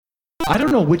I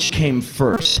don't know which came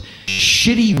first,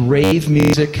 shitty rave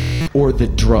music or the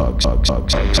drugs.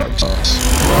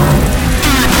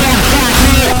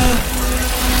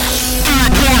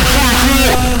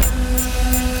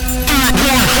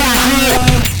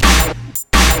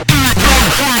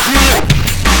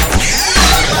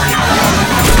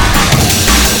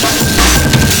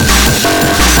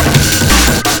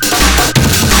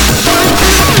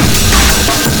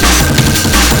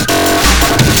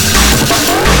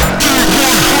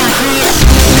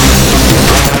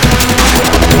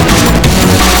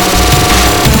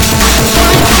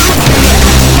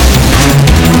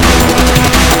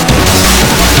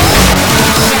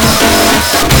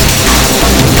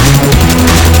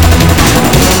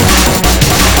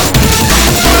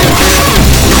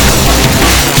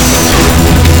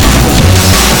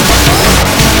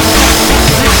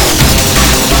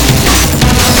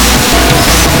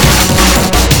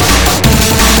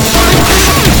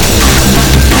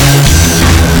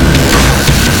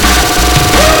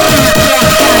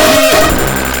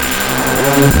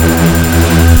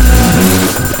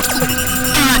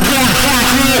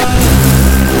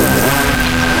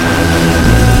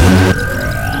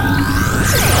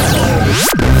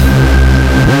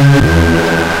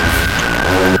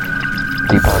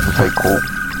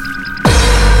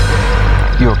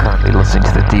 You're currently listening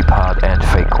to the Deep Hard and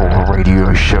Fake Call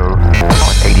radio show on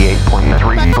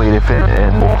 88.3 Fleet FM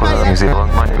in Auckland, New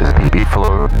Zealand. My name is BB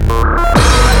Flow.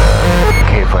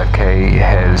 K5K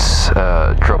has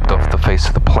dropped off the face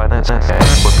of the planet and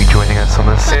will be joining us on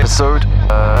this episode.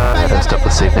 First up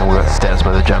this evening, we've got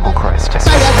Stasma the Jungle Christ.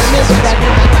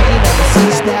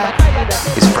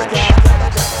 He's French.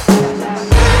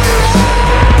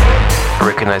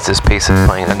 Recognize this piece is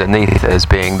playing underneath as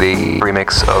being the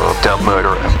remix of Dub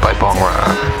Murder by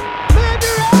Bongra.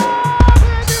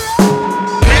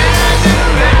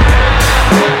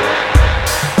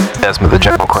 Stasma the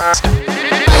Jungle Christ.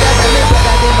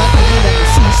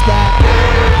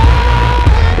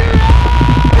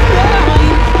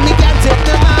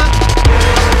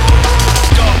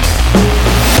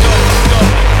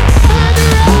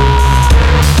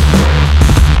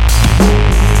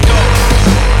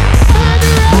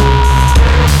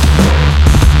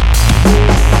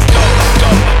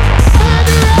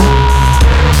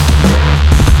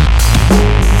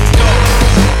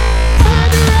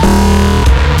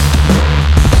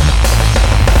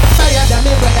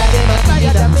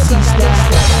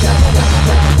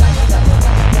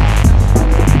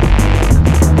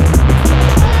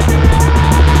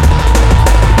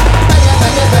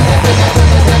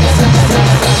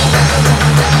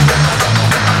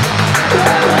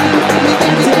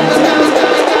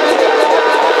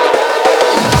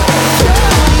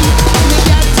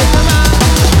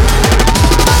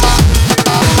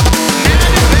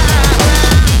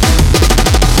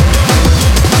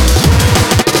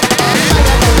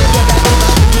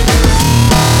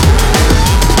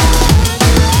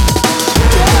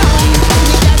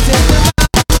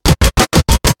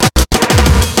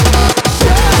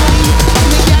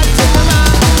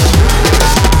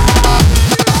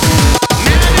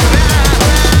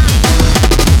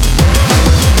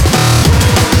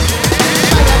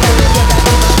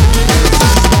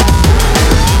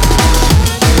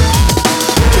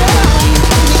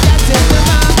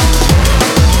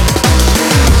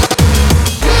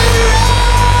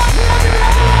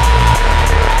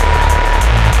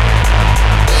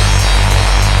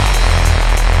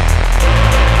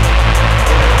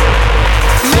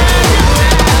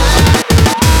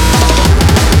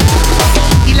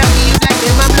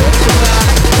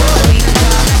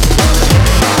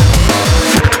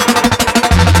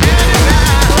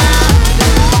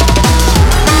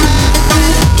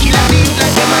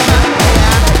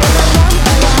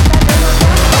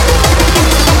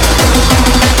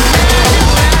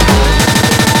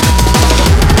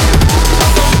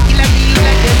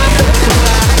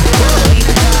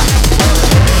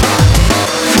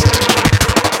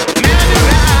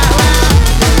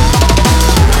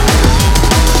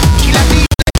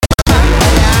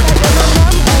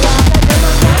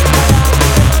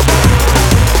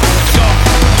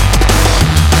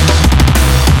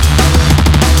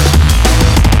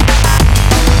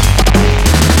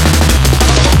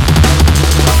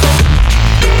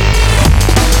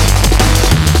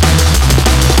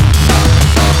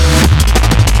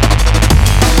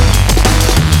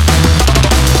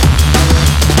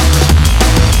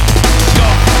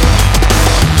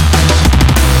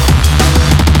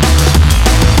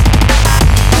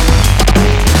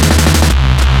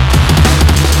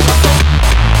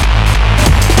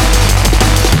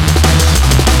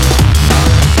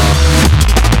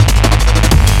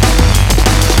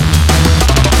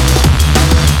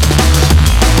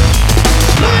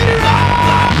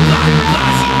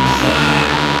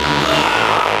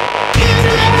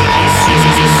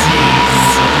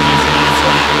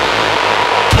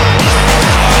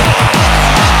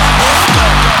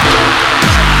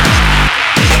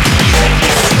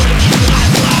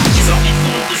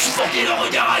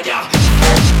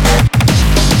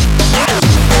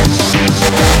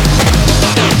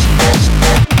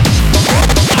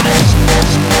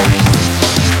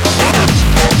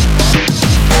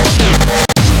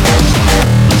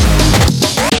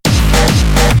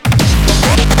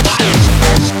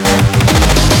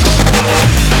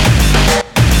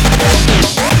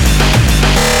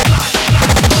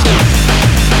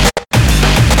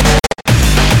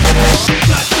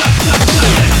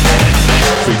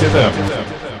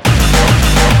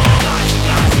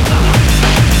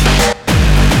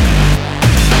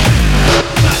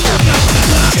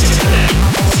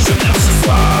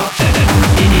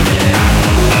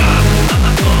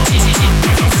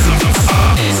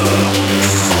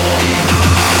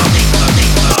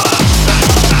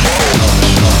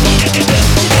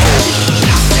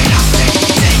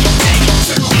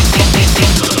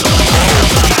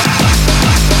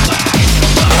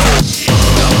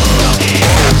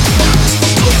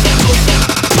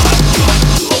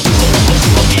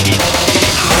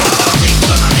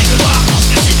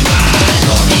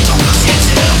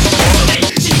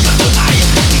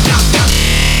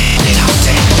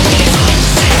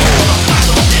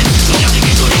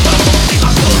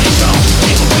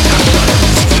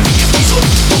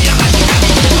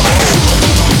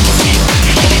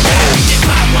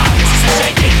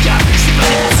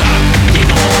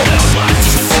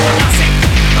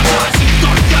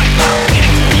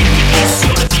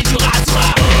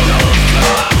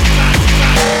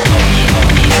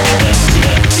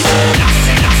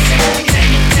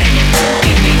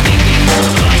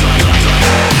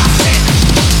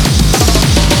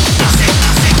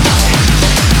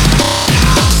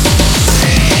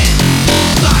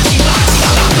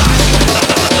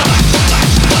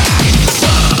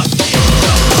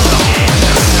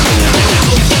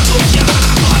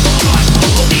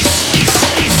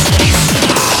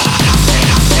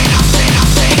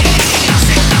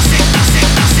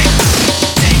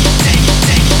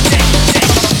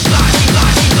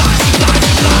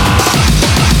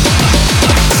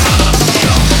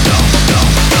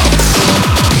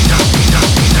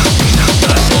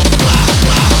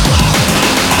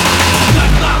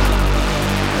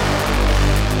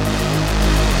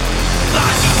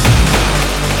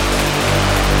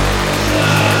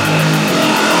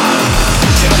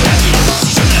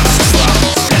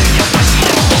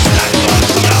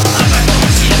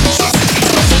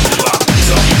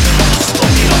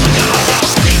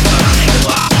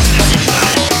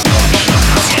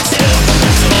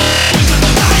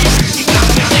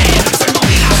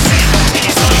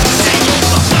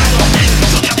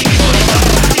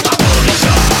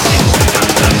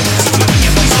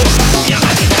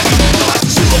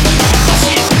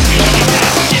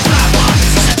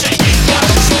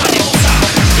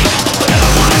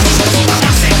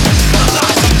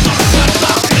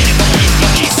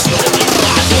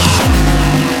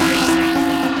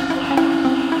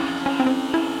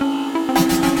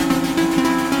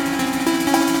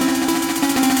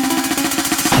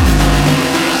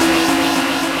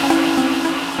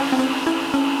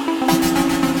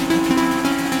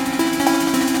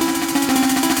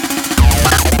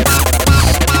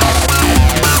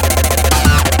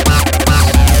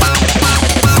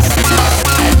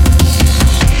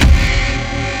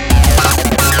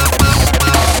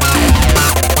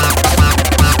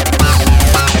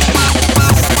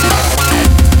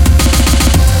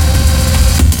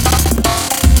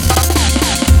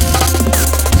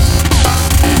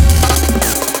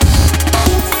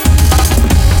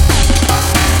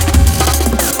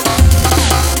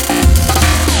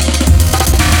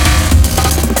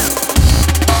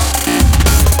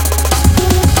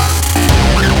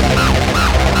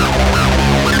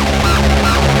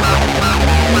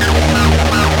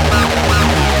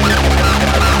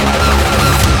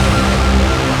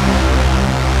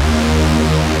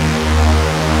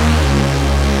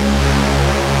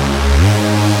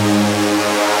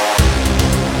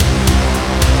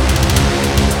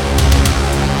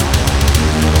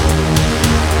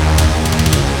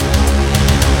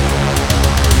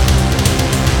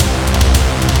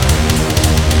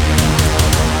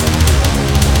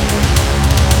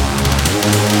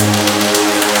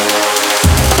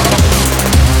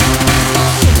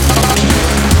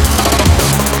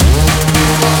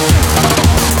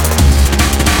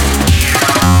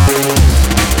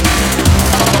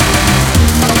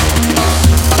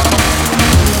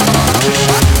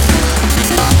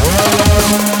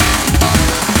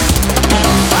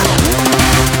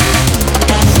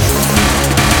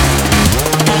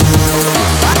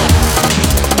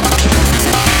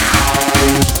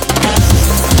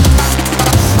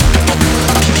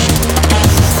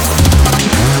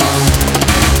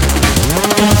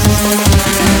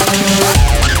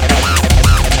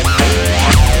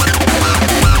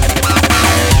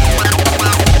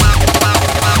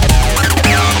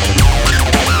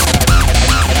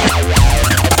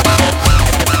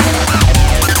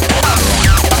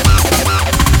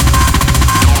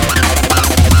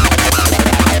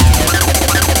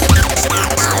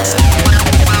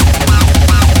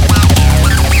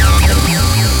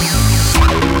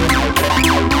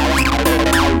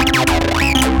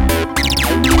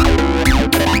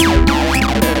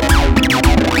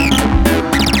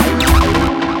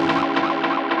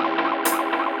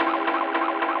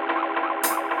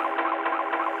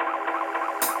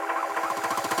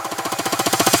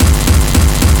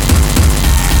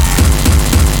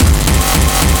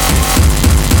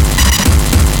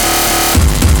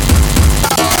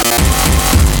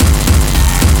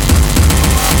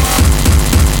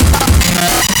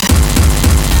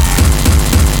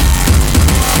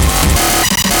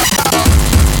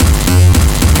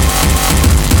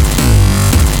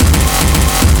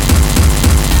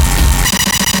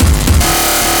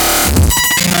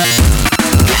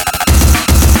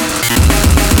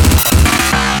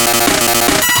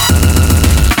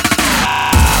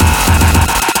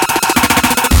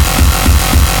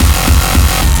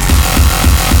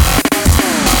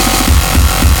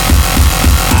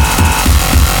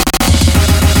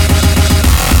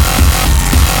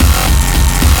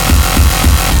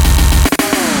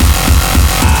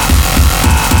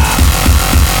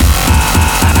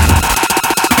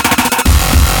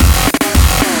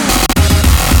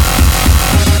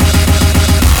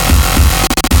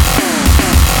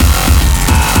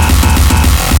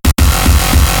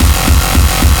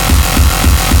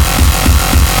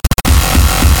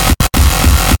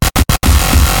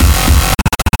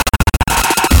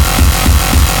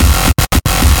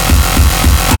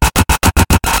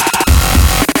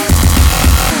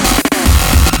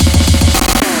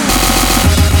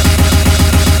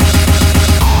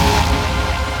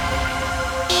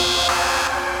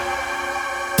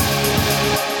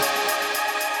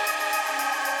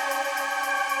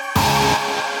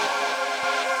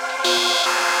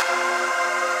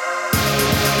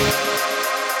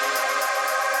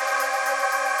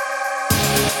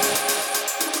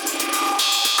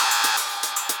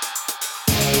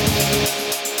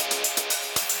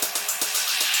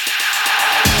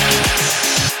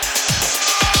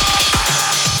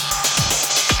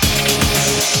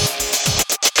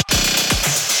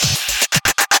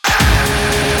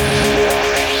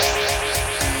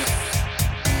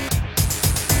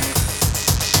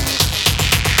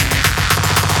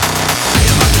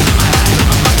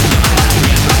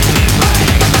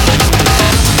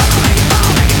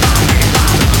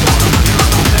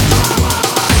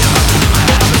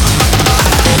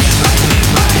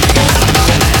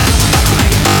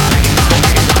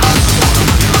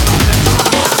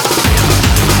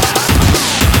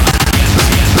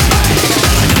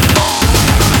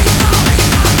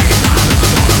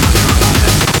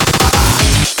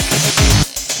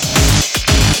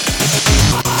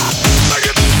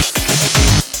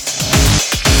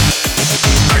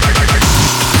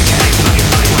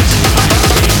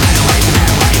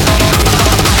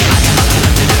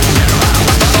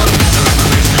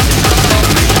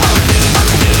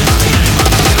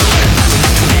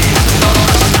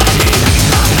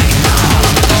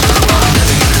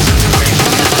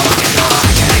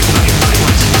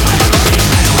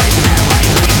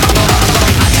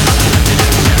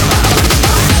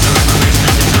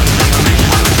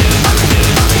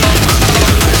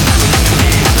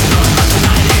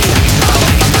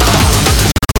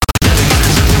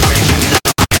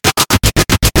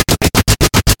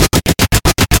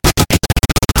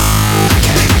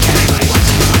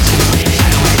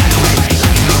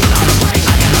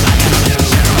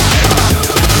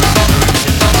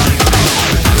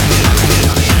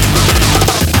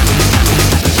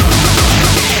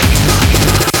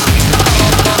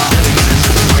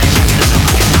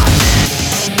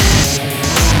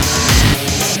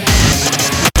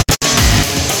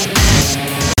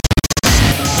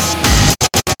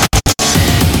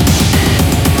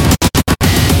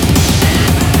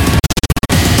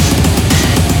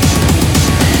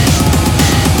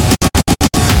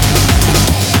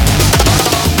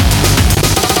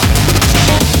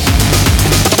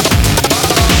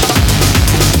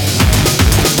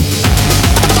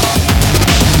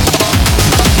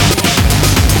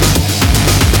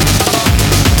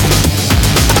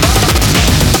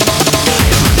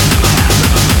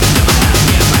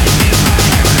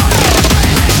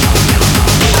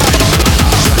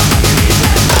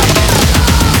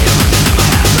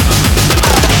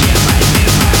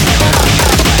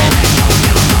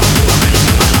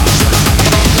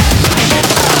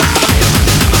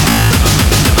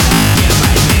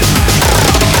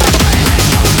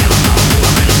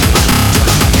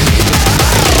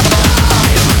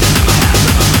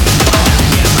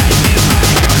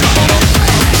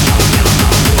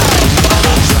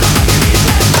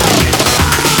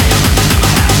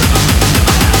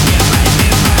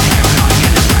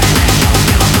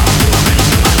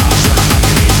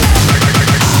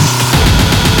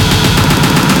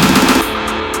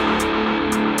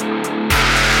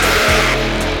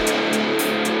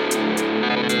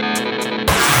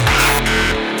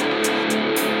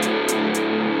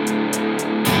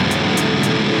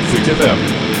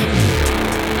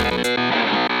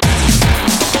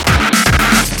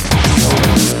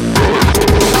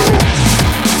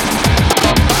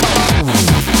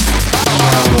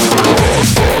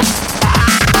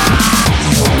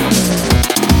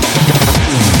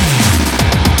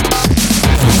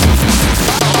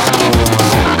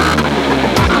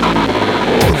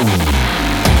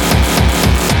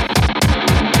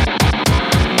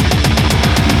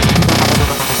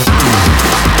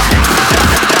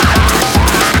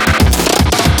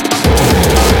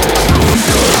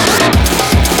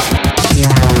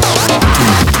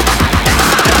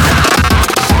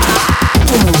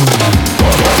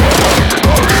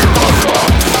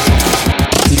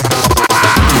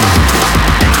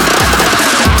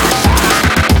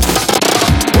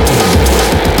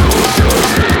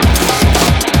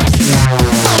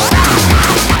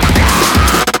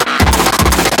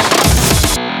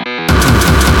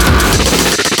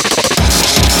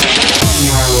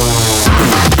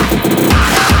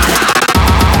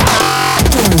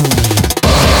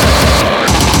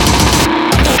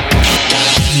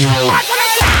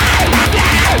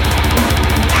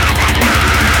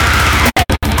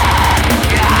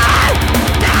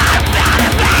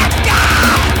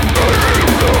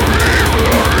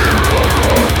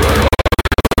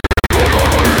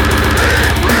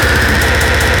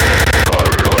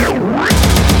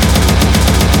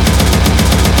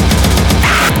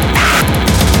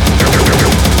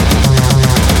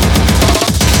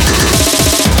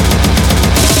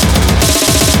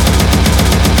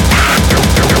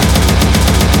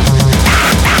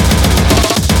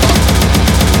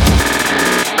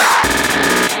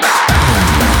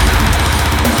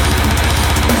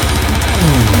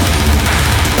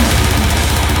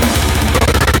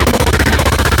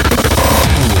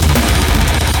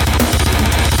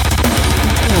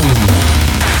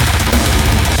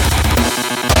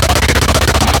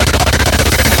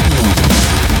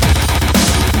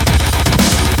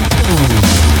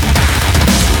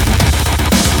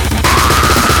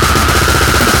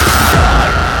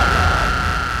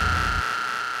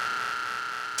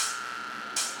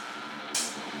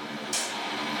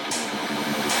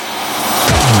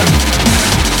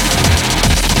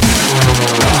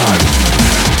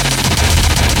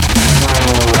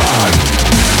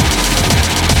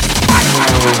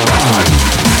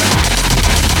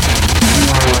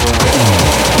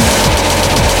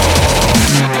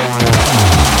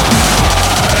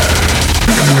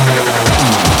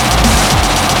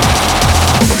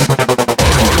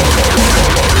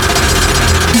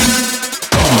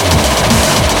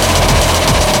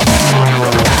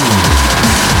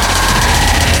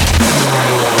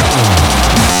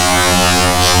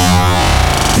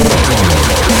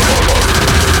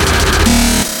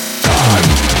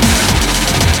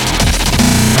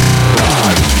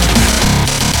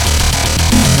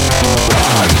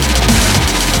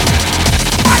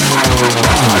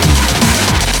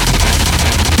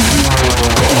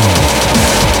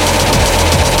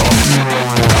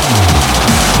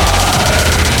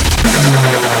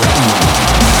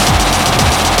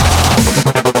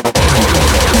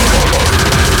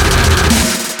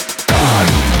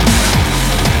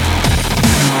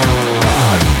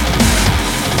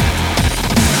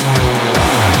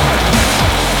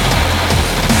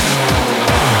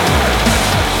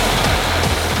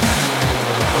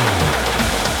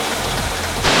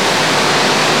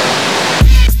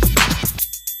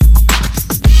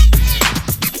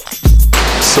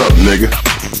 nigga?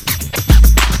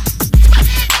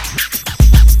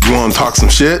 You wanna talk some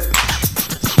shit?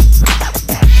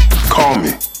 Call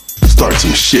me. Start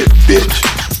some shit, bitch.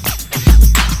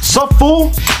 Sup,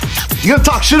 fool? You gonna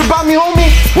talk shit about me,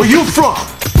 homie? Where you from?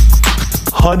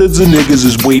 Hundreds of niggas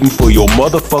is waiting for your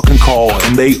motherfucking call,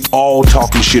 and they all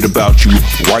talking shit about you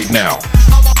right now.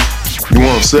 You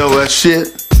wanna sell that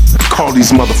shit? Call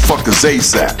these motherfuckers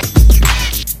ASAP.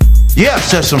 Yeah, I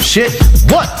said some shit.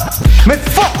 What? Man,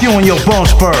 fuck you and your bone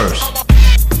spurs.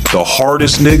 The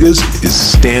hardest niggas is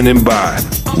standing by,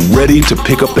 ready to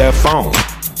pick up that phone.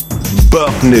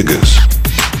 Buff niggas,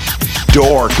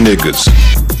 dark niggas,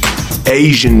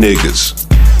 Asian niggas,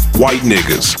 white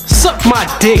niggas. Suck my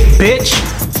dick, bitch.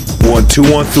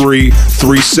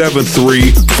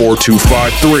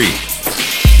 1213-373-4253.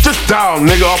 Just dial,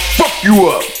 nigga. I'll fuck you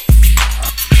up.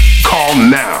 Call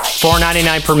now.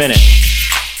 $4.99 per minute.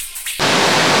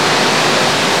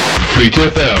 Freak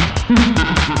FM.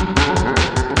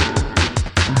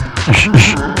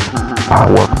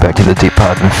 Welcome back to the Deep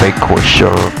Hard and Fake Core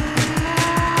Show.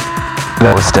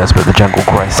 That was Desperate the Jungle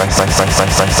Christ.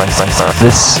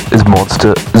 This is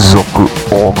Monster Zoku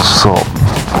Ensemble.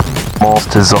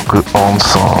 Monster Zoku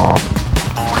Ensemble.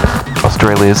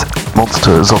 Australia's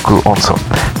Monster Zoku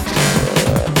Ensemble.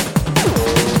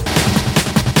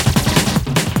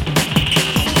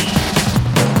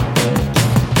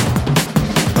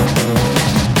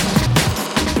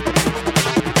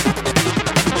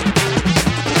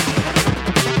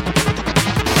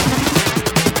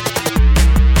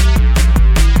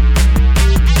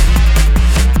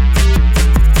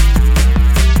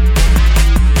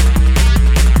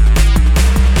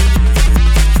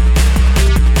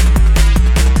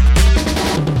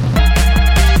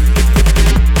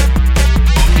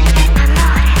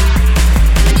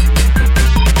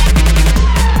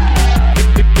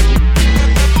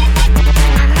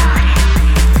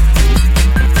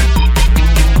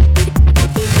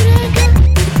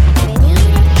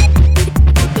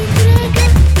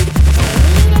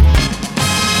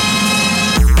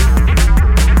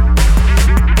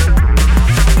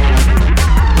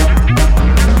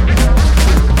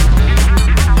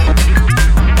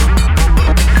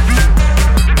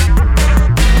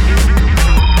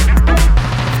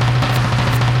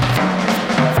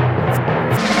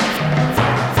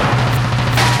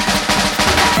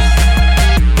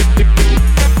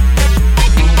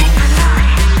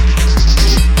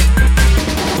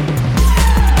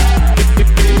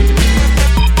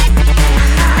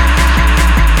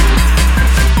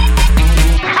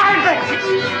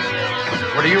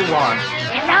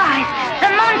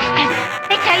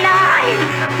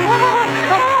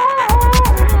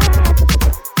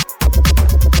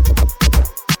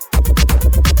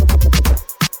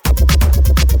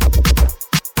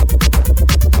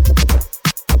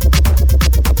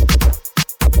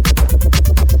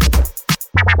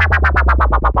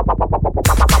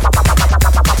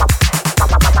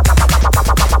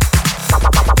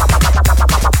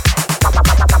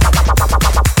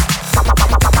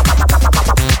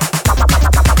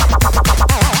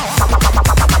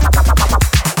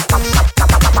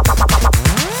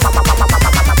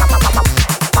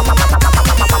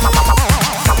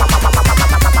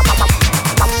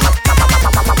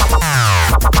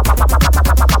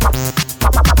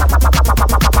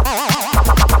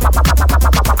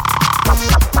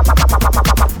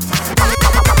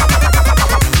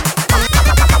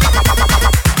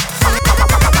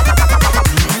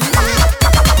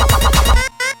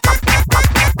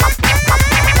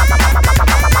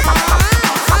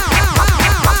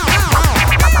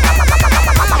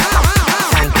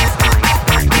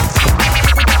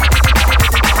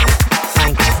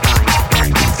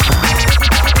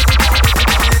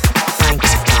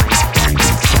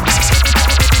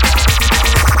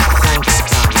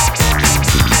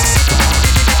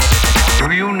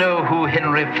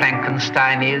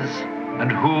 Frankenstein is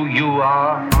and who you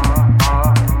are?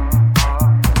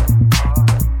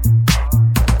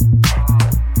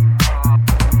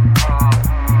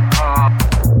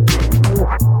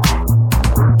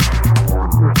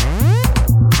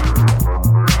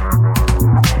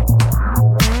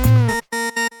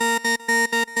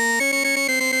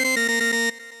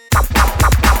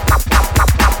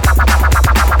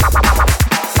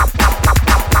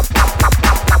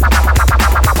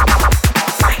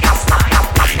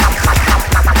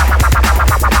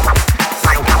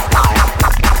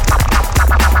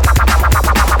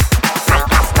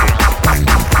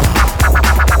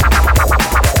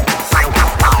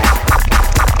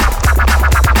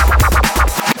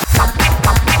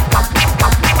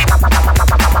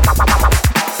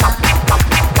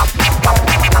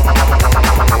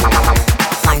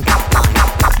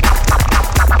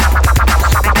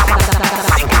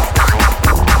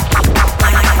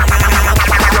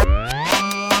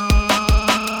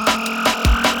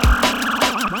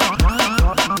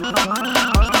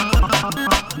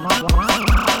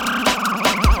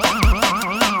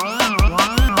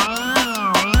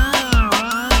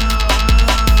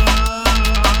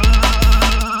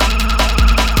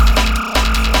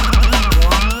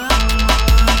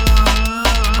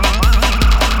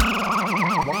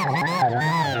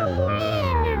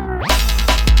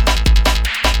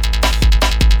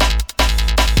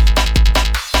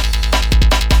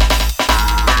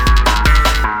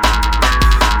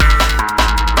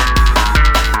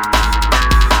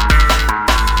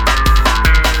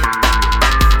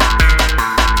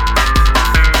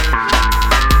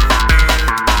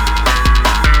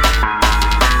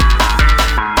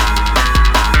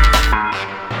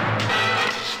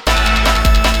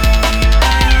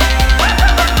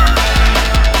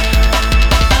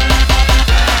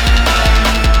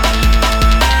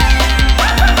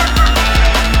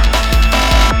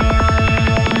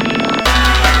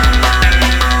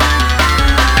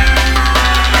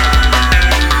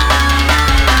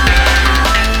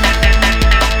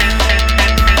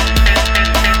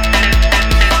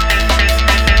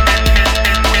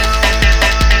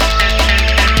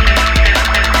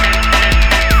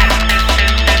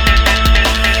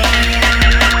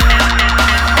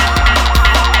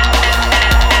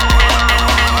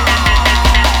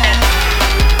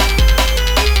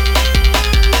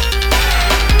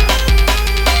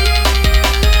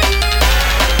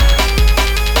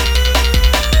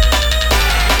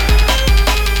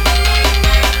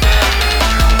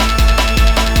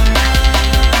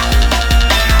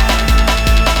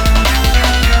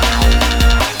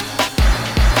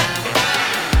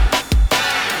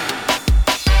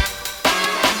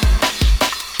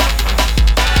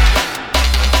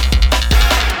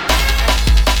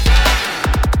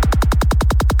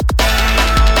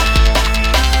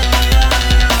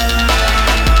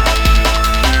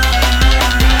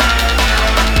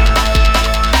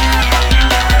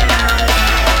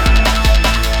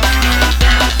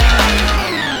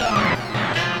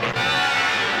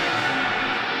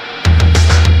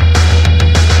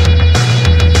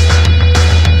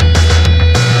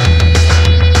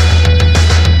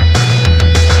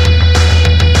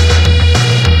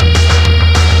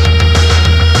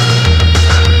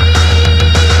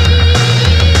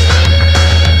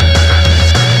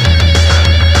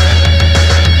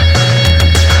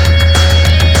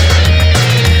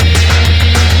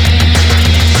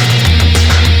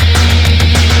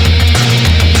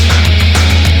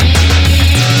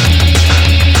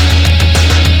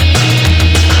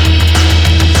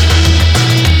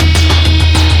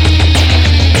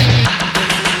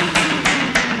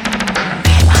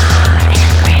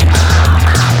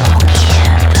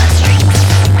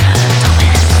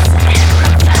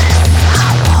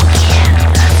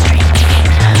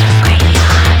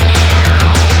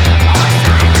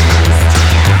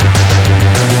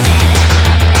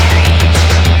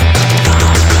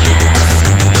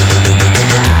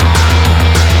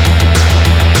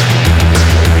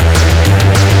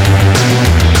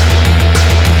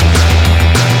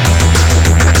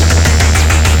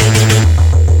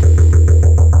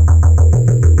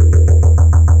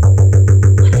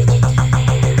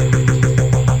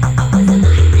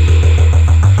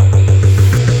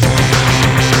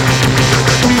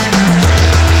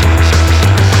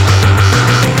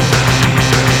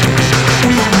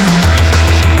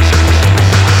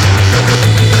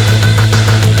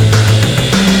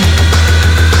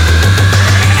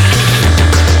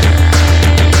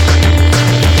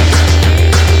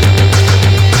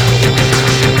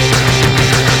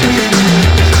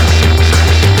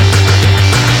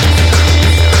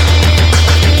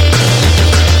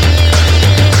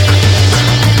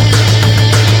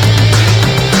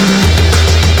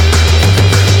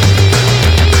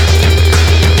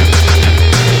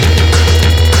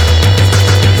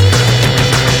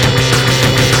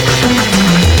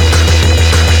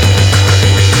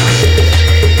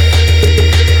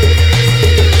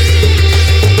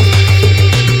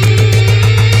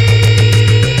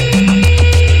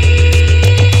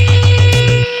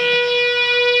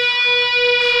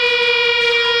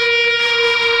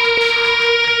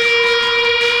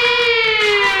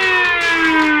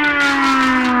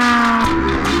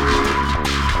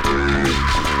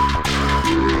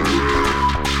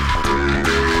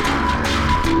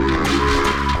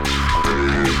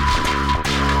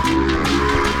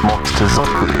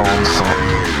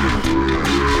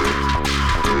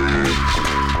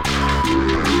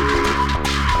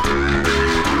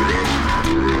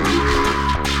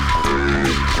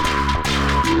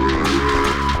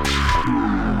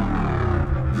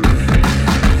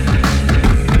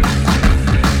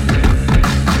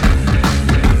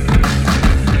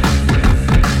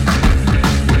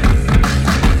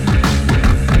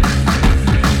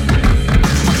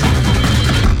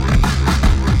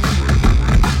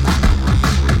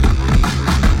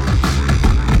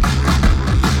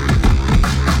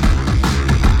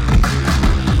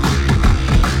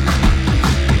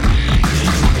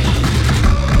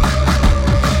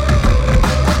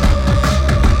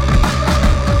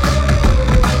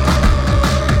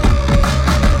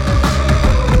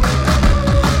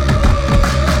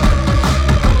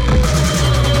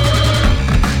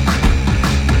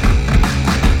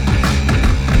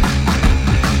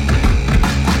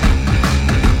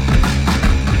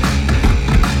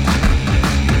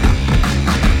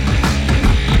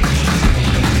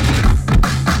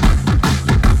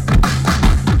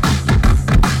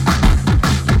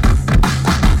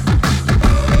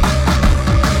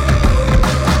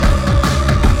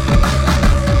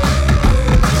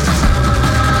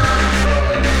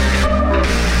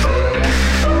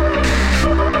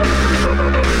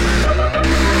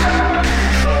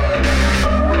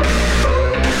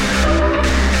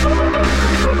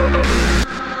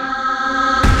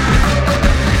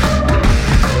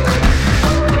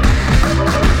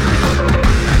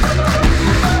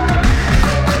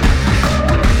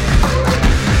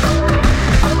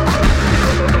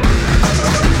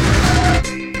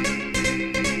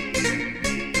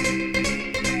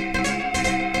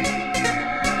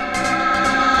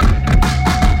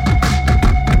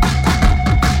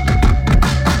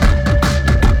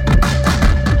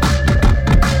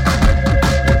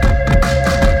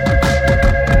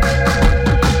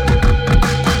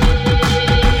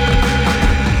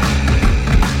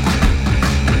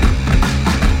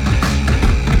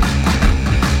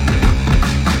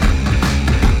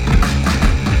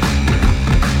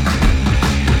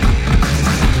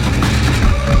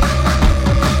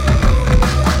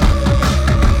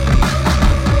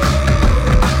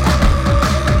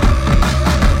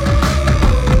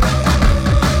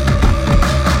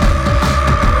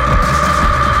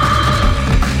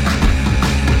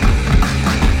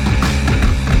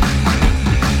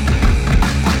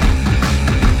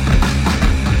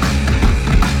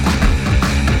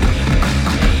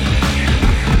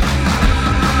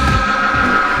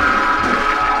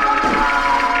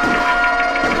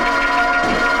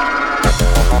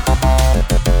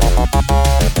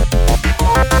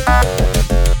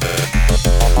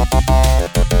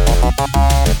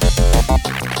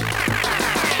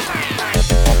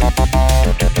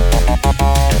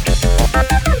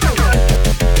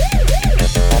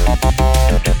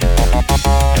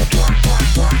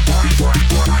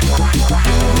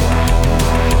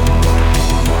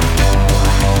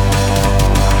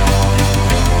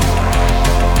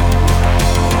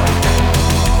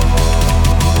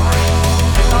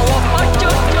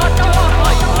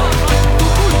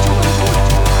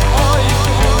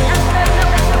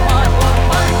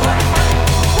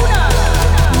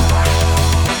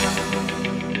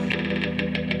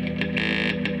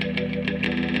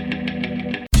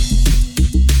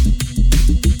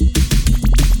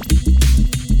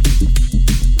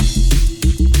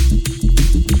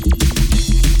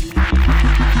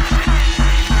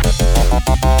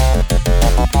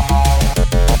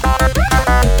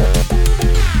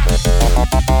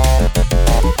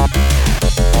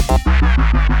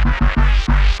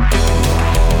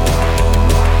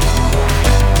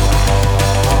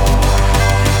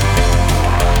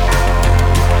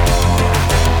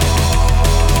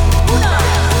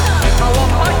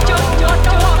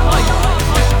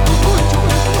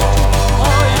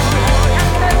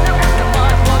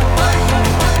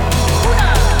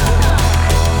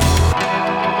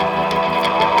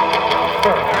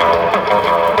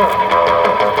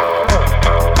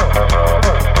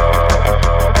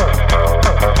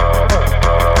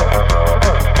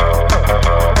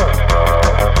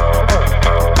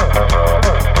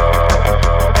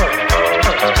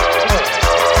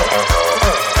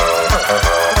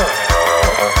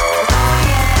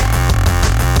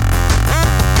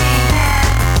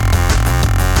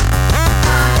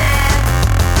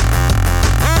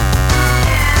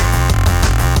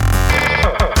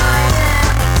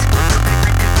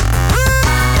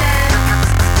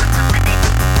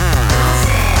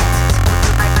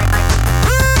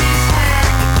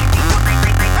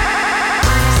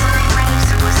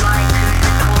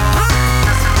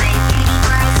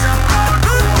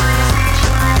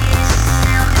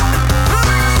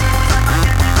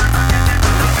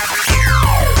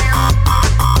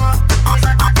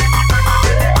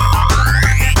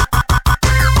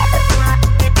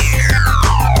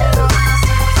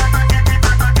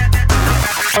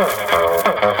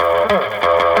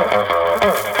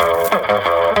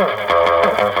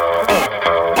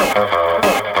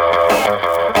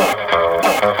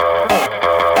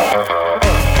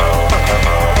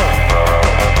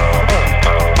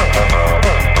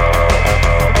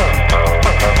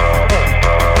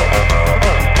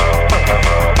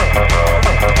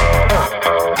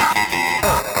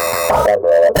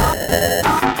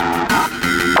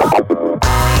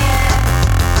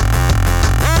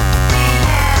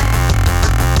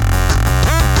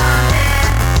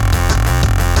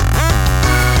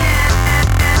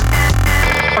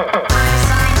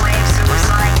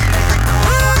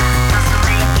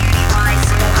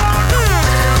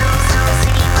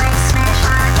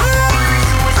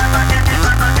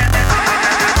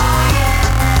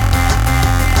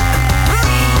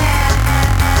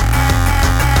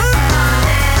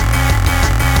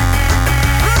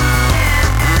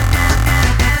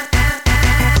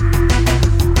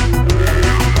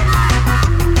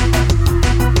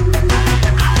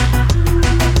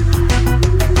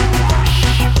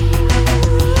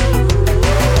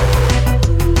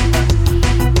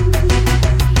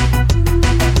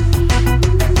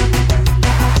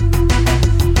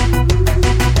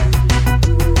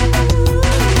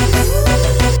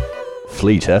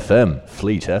 Fleet FM.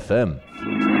 Fleet FM.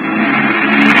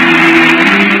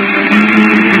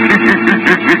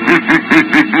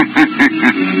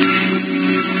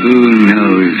 Who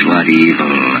knows what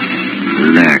evil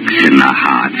lurks in the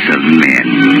hearts of men?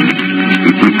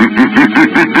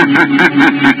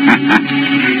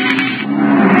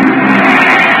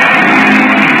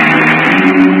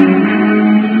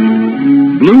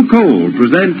 Blue Coal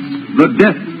presents The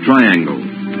Death Triangle.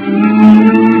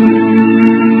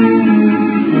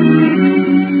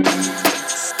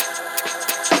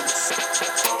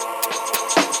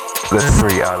 The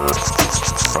three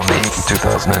artists from the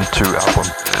 2002 album,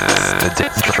 The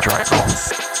Death Triangle.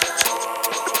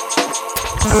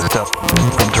 First up,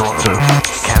 from Toronto,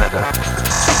 Canada,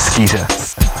 Skeeter.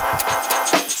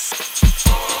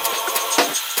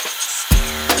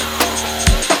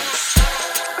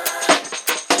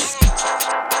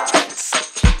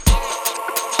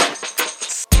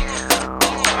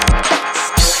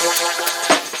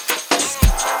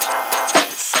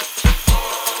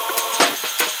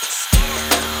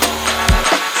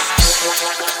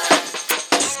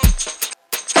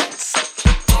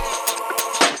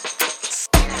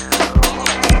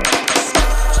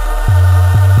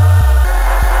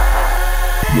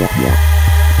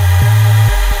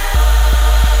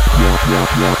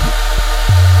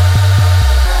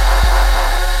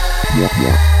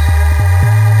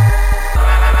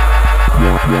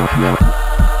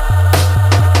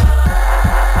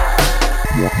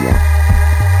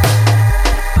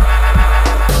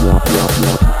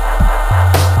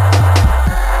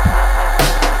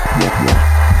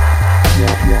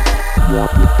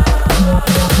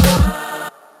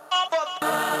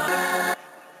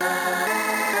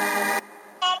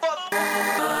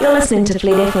 You're listening to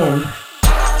Fleet FM.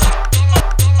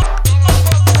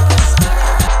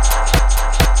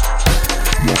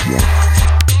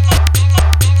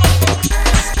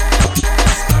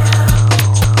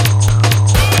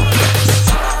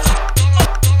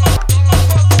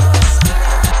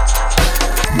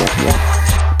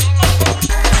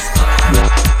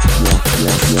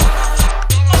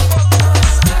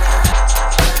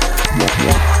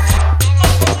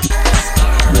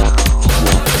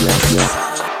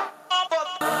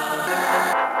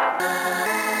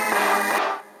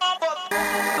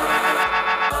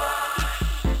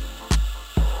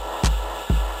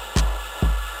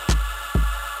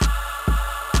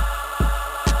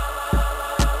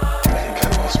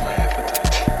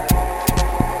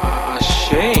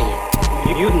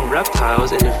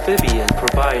 Reptiles and amphibians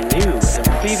provide new and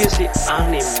previously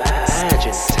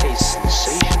unimagined taste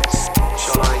sensations.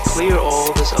 Shall I clear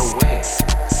all this away?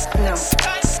 No.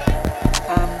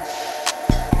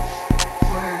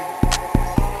 We're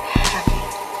happy.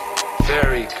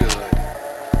 Very good.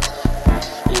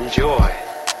 Enjoy.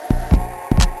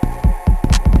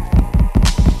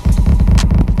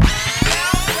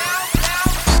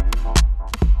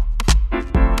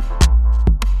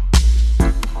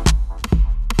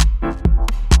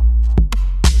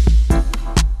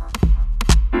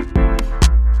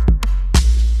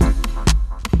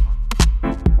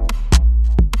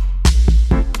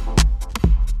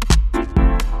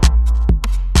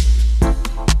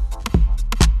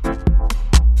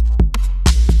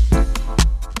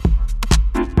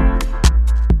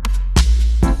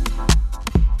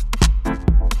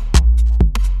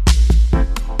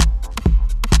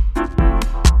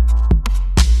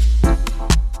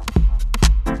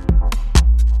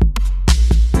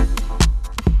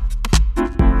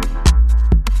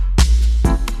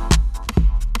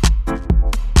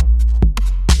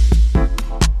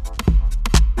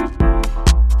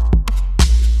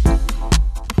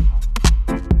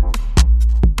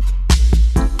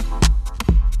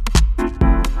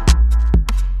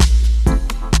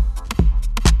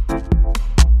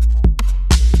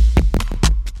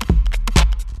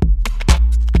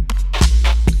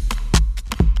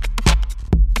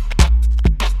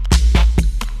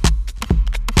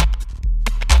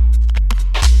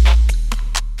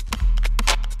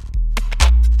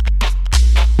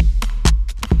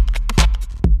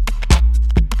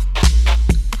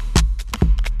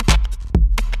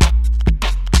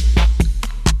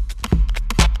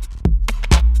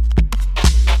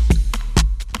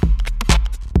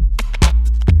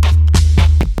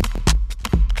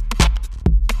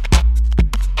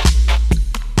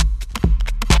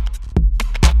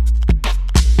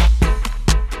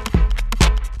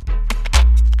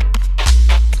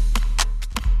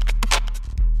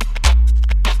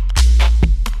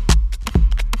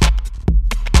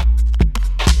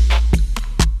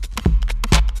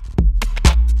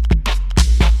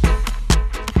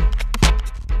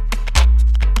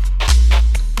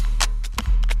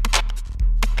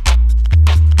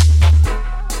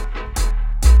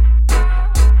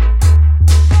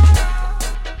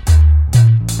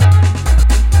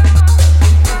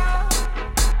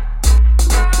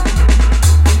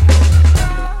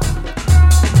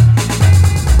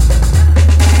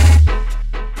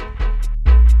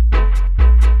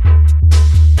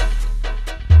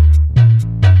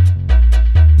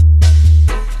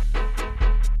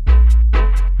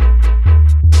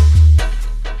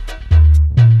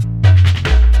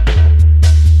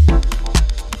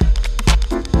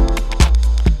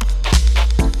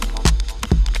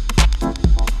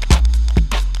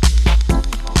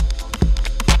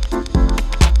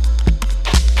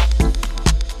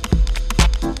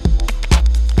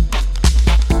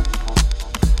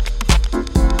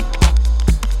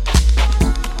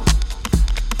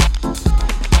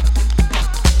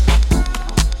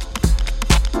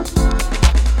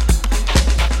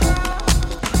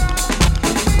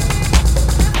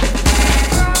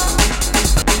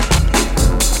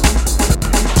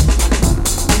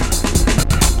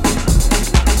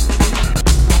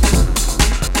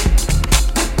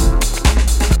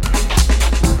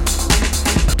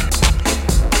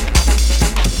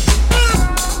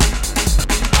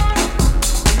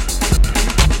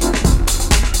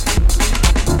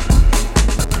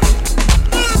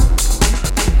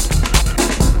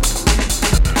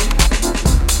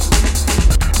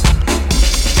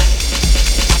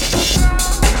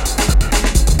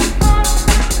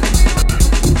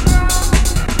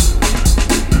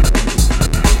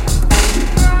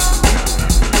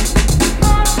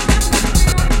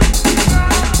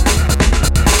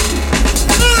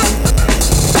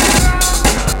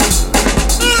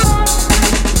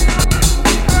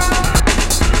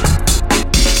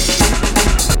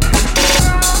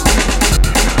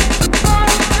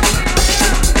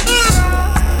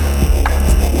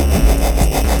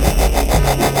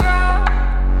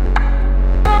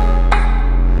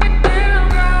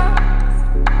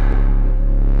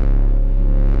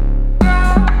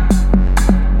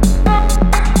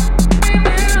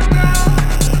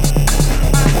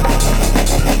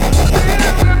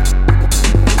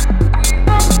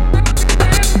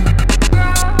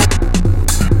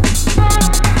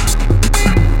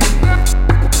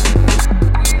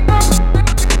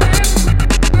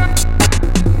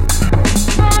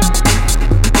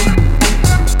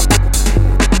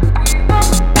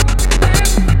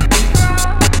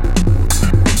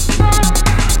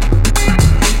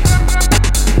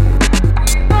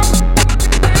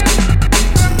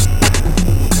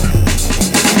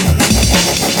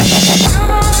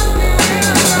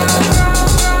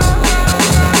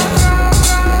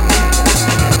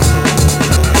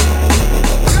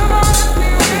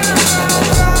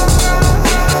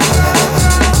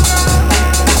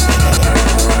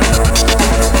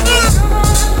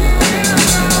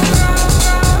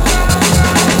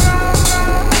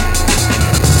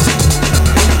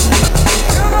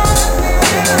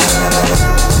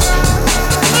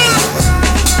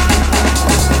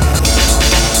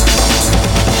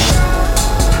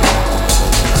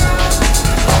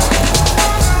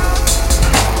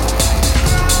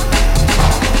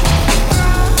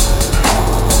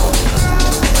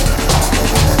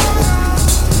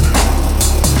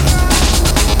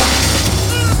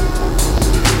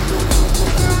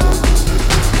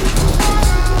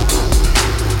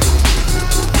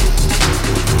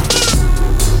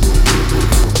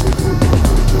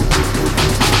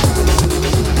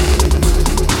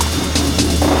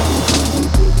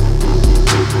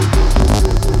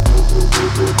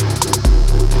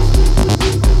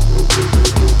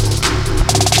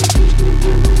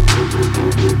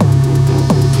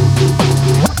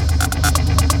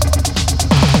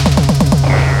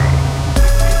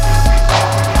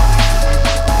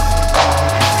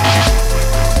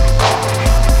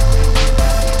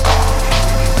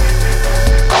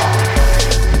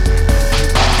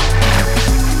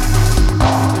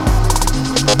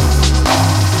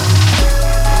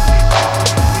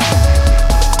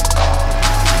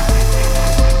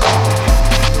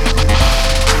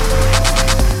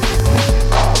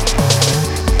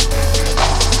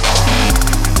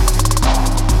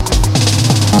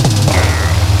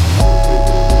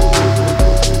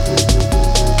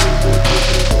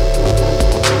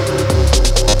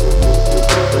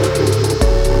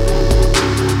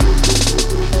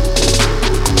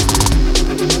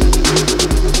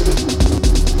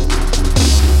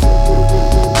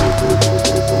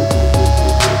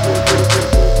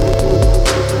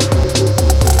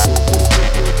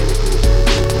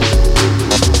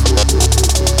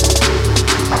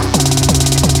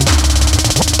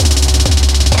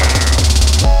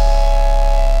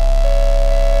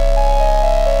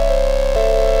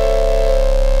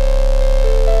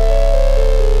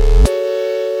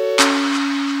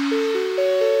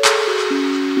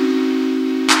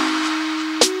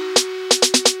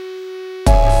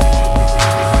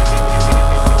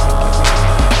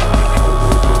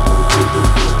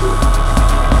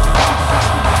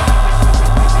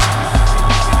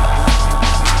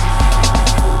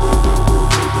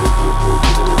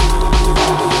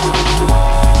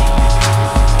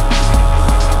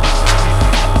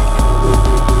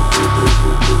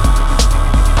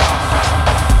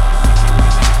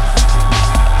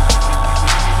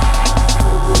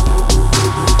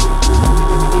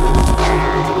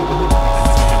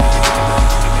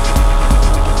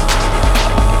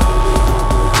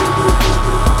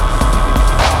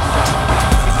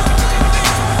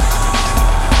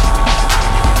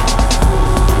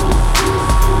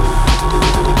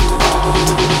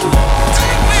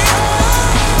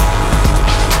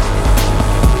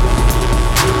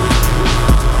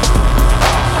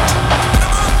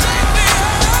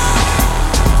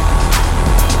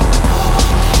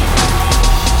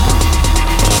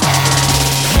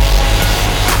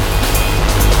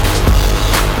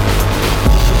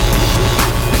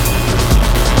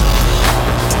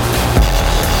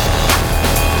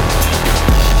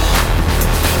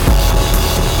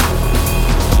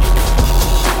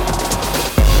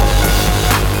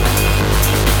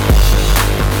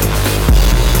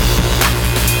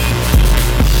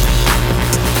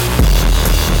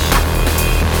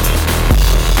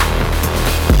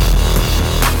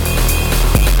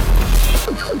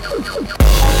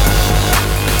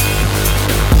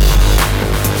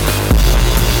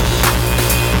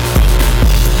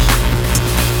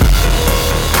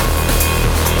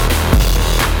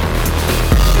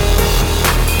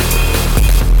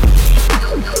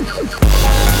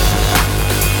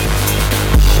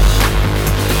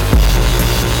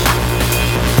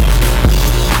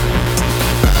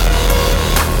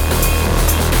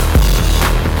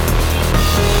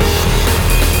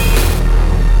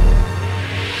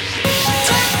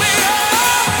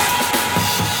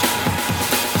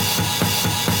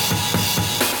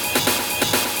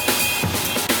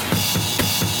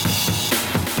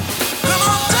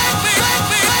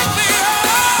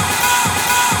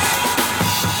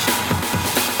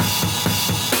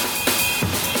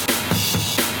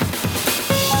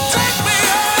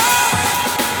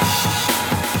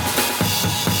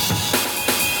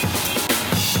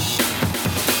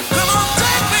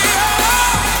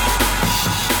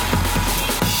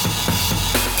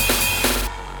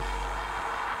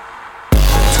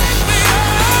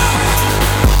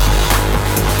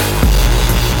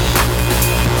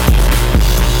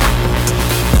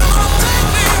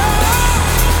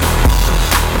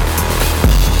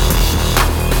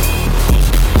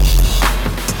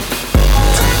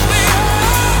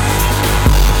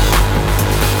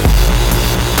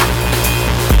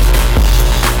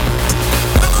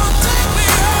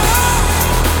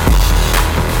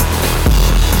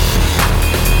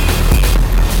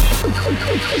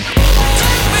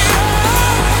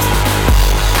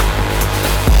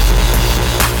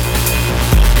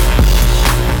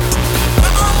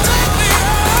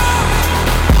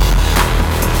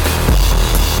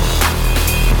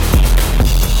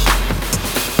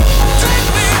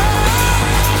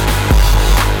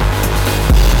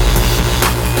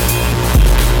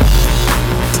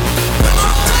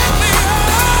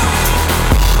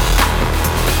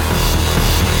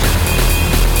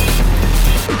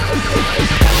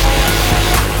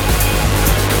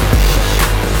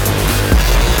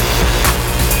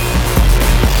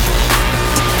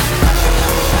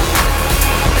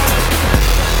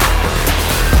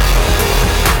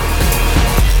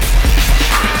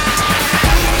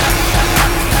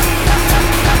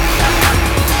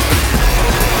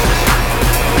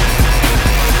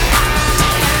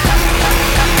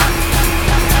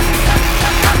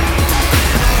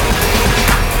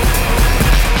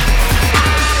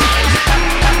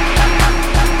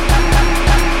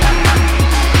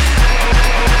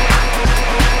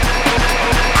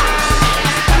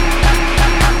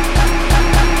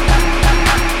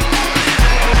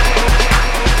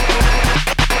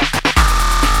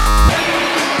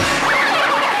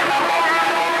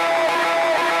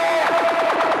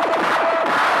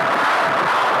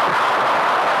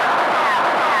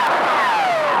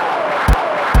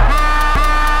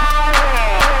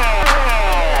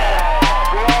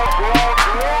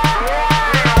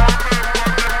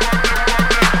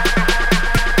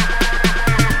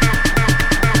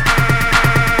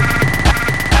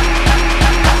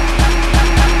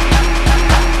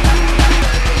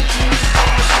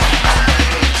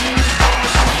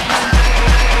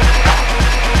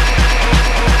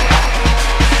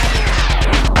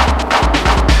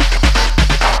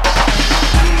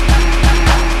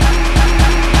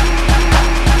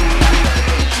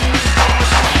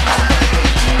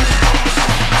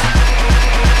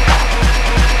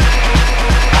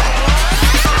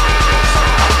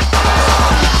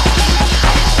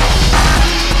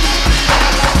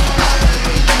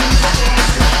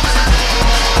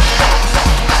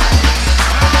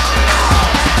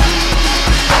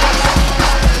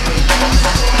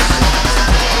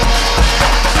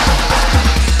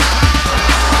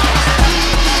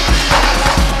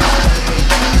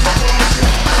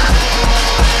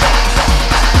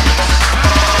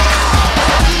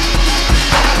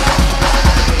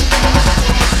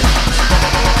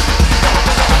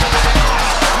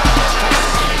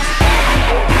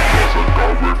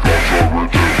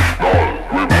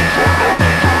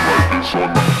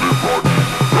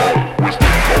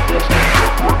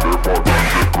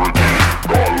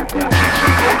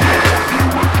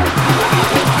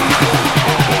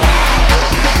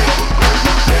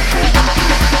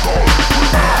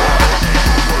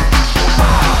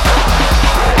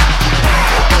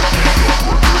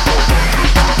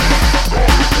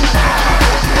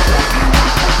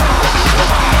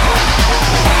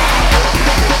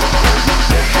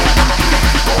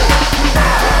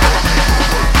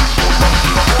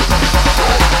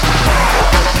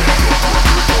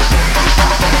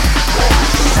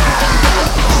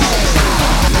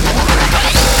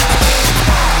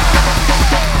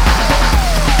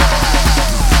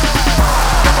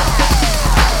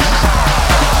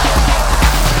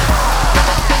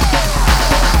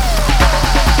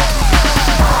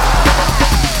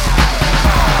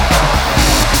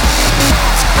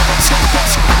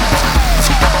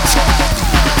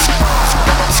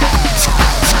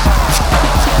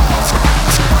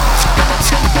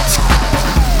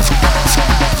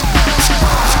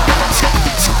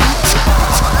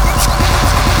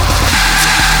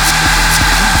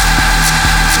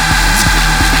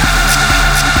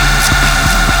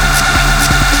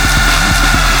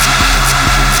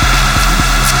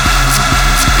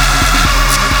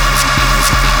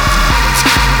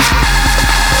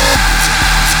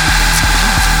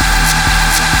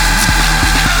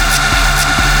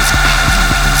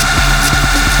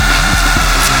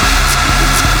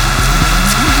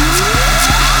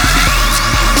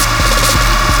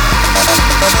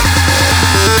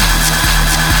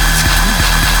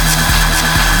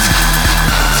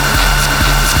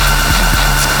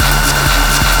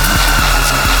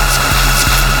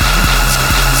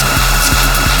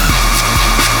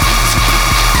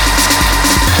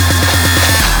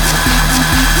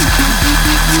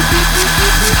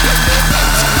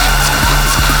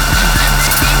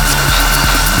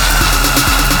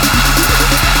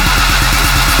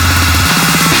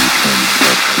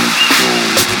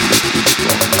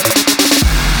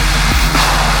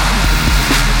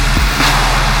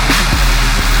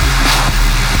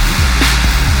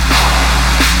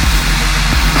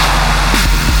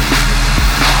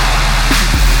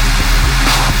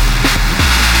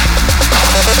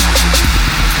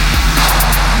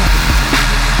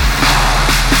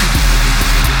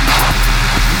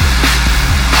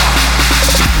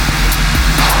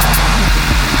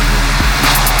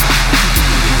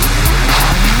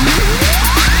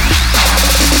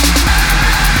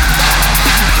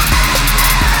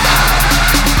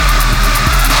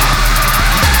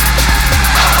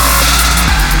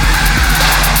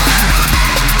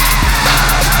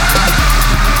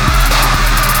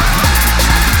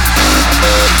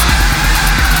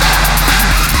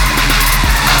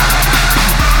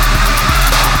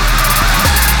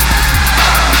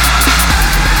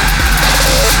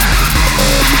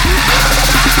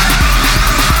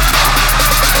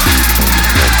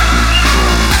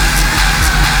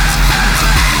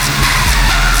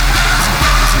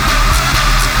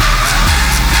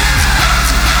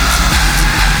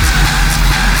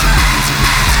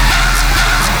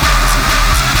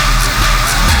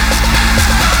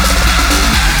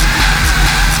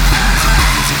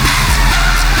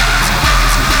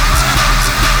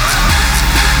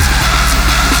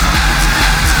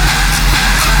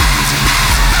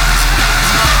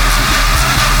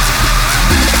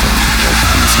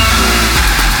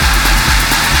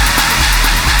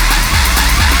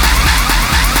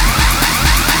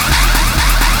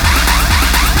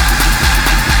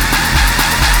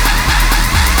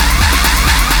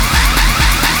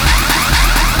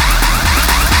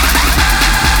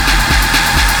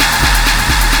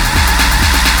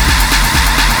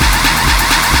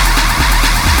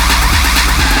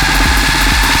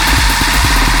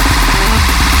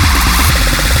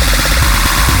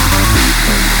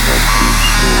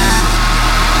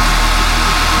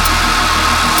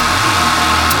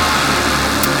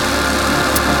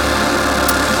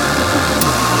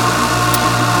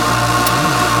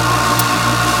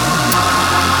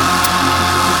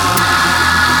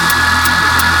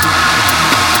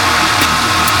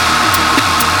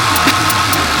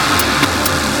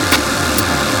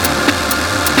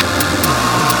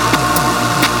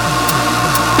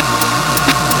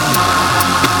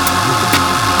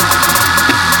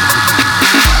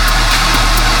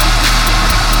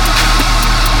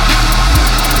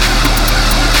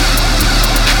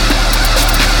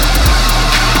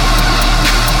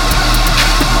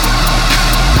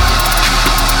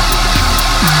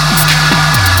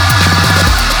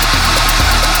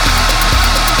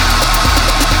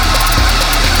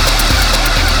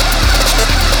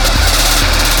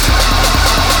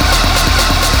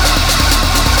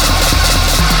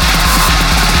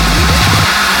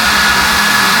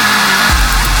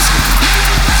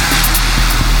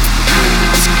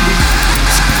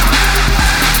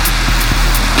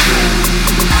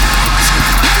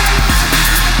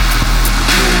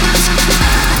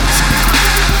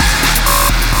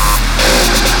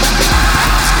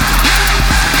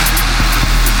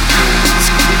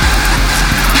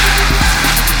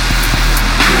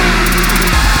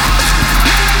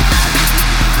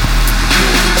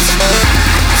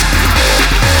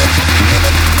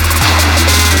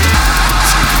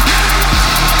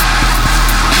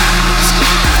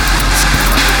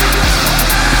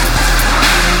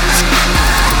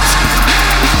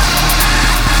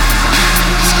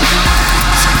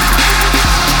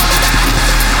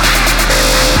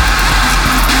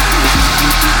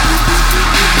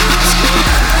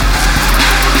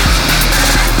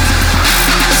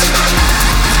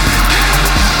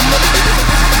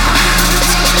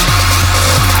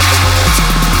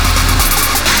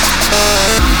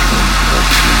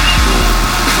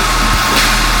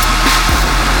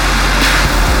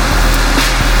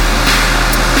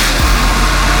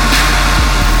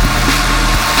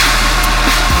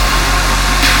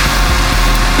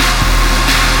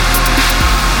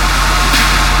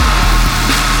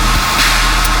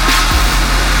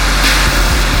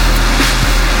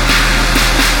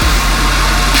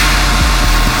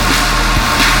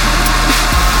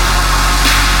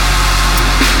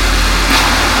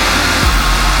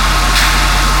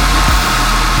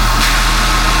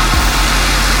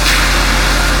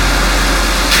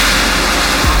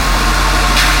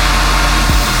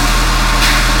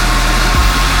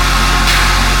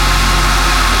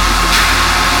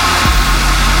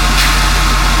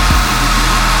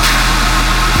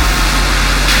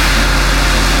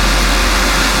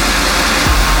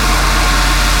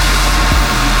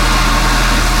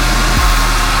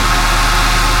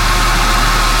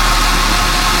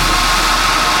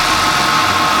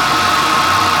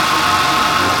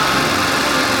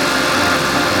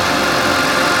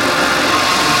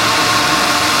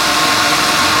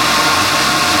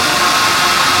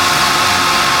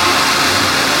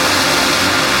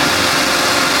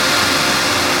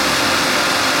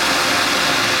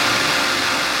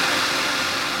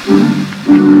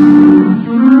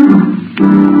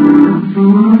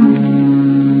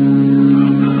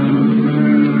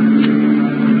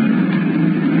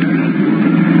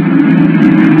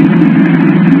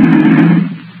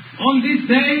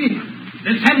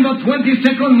 December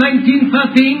 22nd,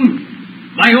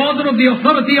 1913, by order of the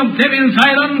authority of Devil's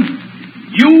Island,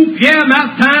 you, Pierre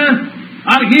Martin,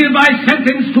 are hereby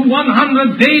sentenced to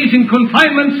 100 days in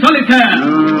confinement solitaire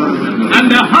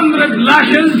and 100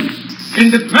 lashes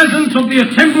in the presence of the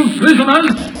assembled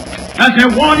prisoners as a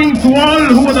warning to all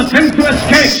who would attempt to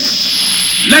escape.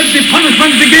 Let the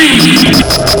punishment begin.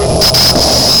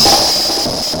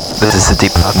 This is the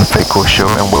Deep Pattern Fake Core Show,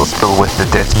 and we're still with the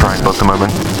Death Triangle at the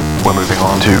moment. We're moving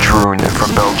on to Jeroen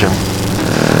from Belgium.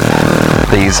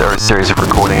 These are a series of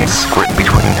recordings written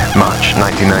between March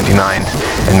 1999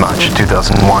 and March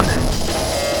 2001.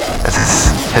 This is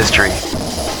history.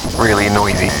 Really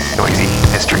noisy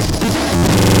history.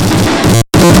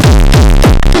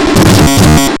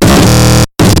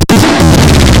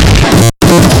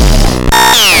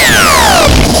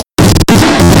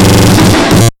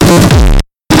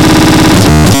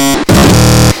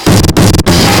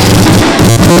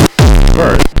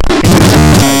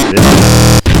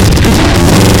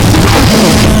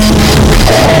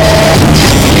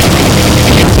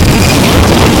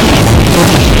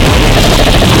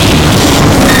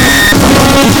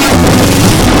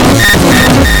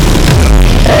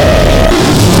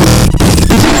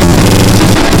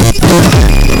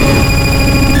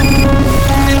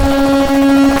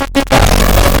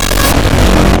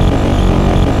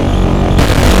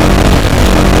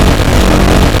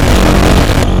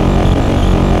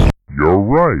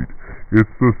 It's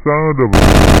the sound of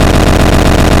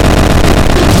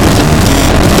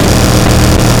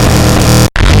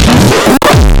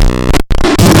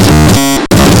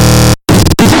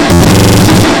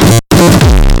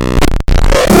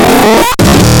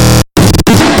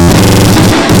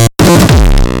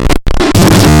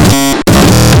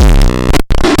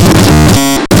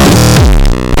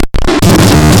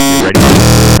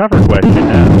cover question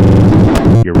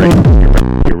now. You're ready to answer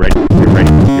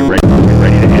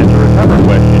a cover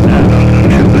question now.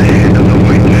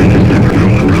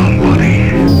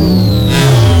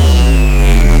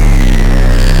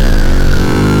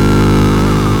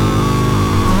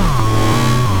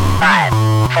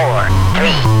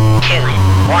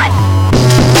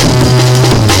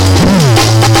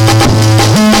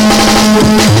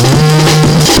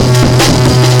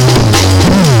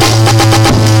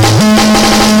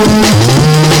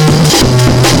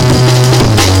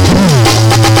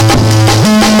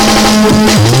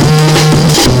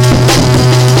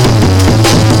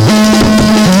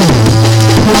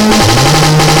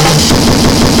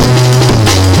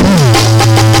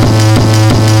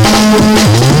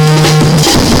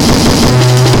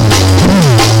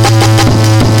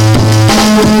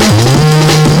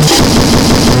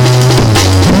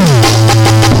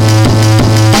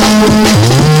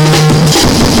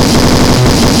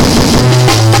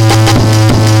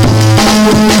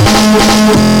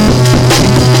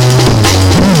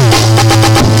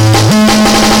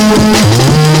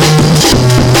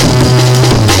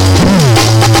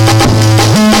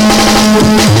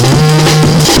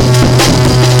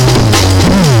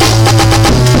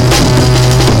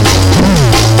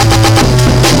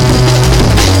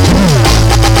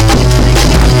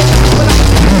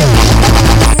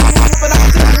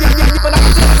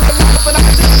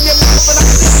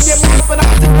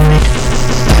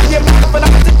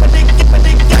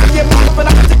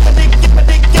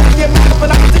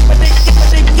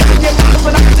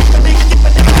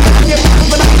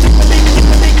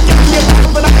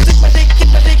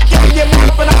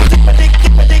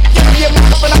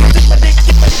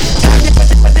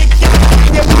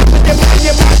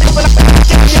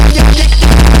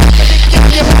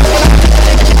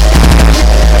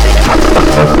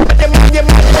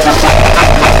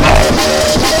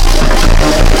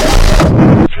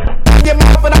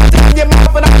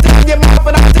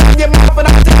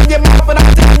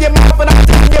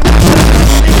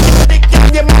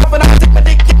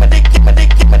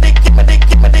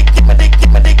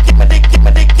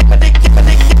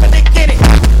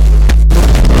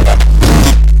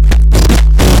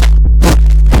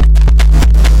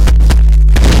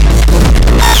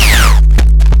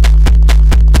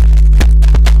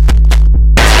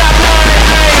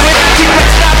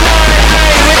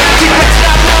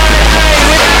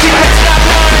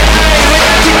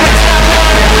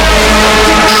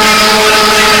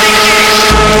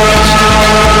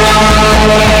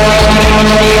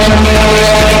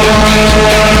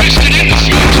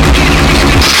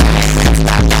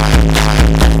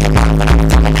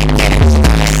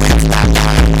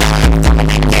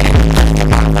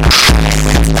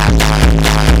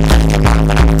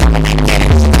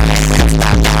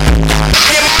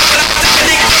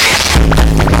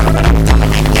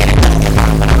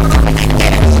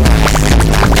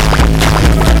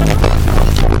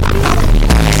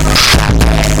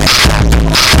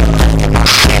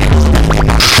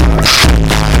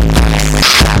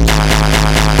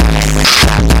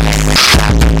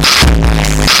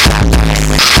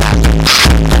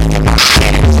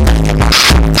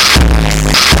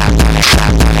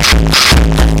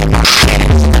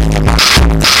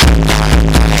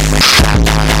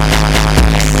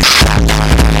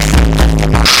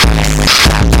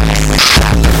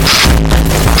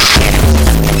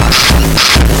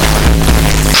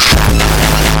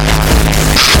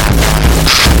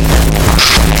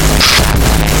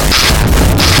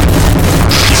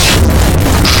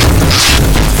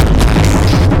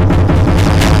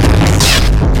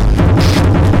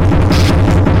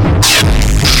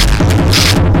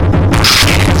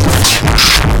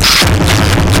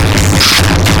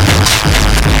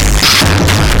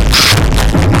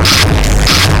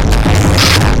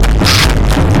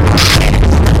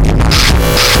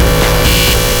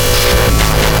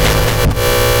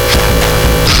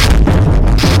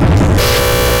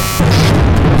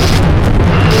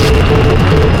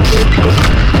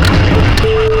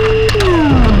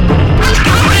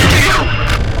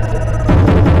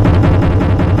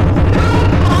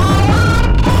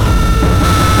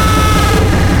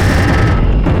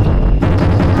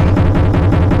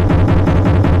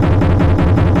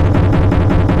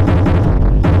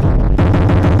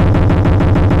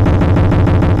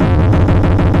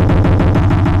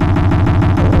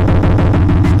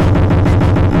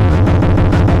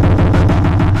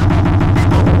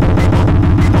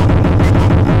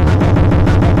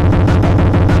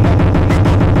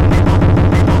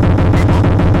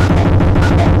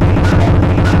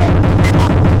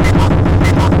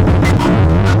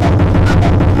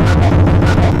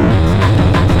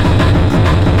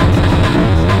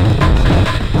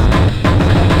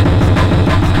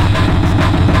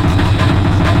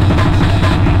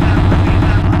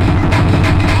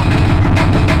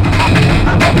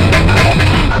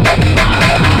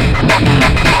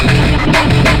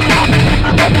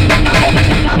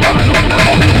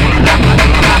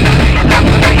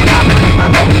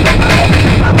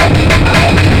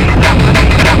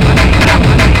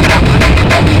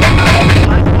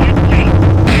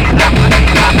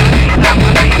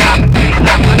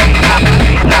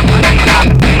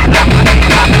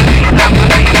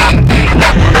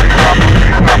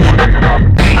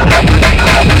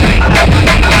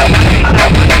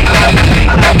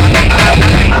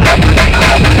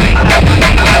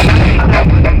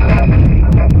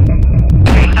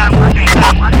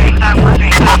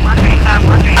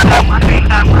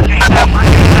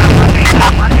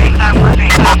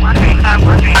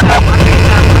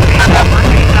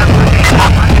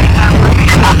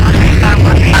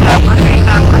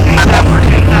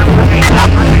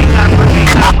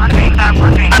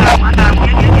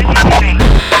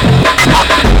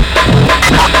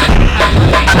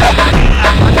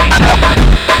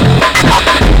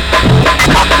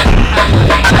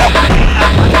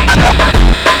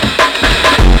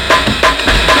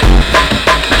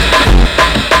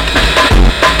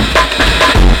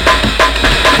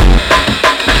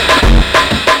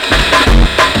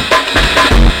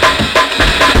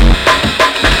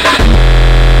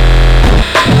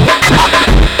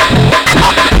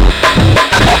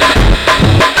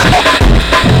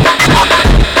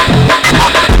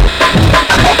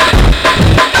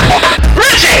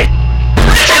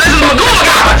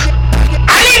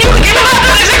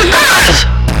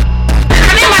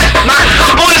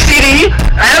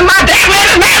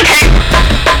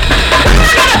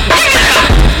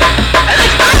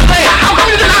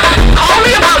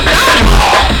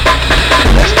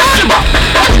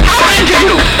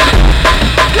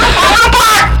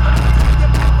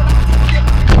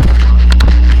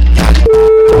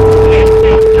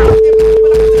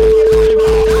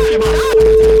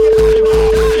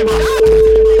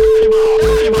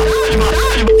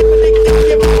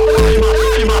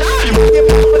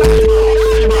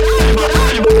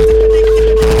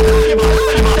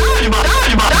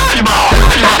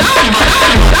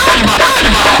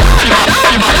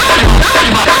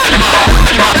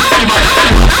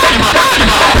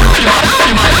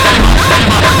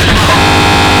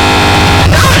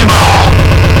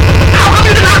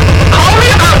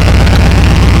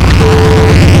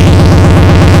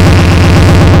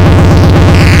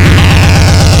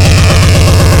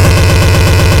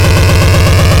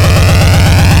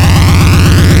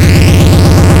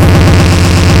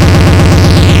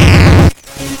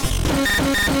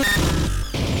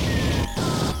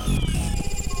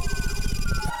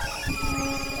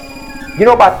 You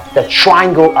know about the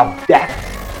triangle of death?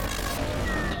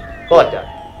 Go like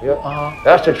that. Yeah.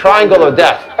 That's the triangle of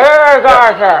death. Everybody.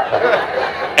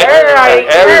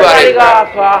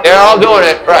 They're all doing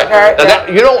it. Right. Now that,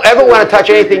 you don't ever want to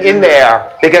touch anything in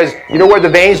there because you know where the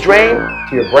veins drain?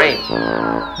 To your brain.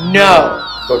 No.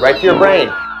 Go right to your brain.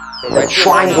 The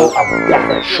triangle of death.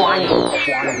 The triangle.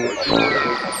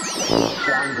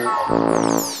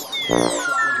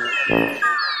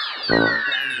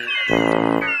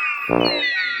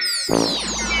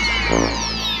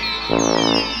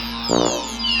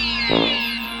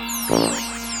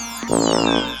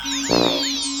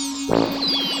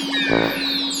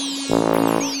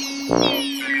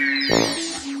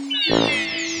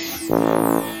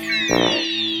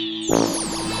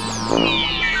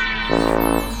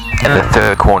 In the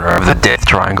third corner of the death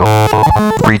triangle,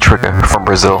 Retrigger from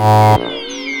Brazil.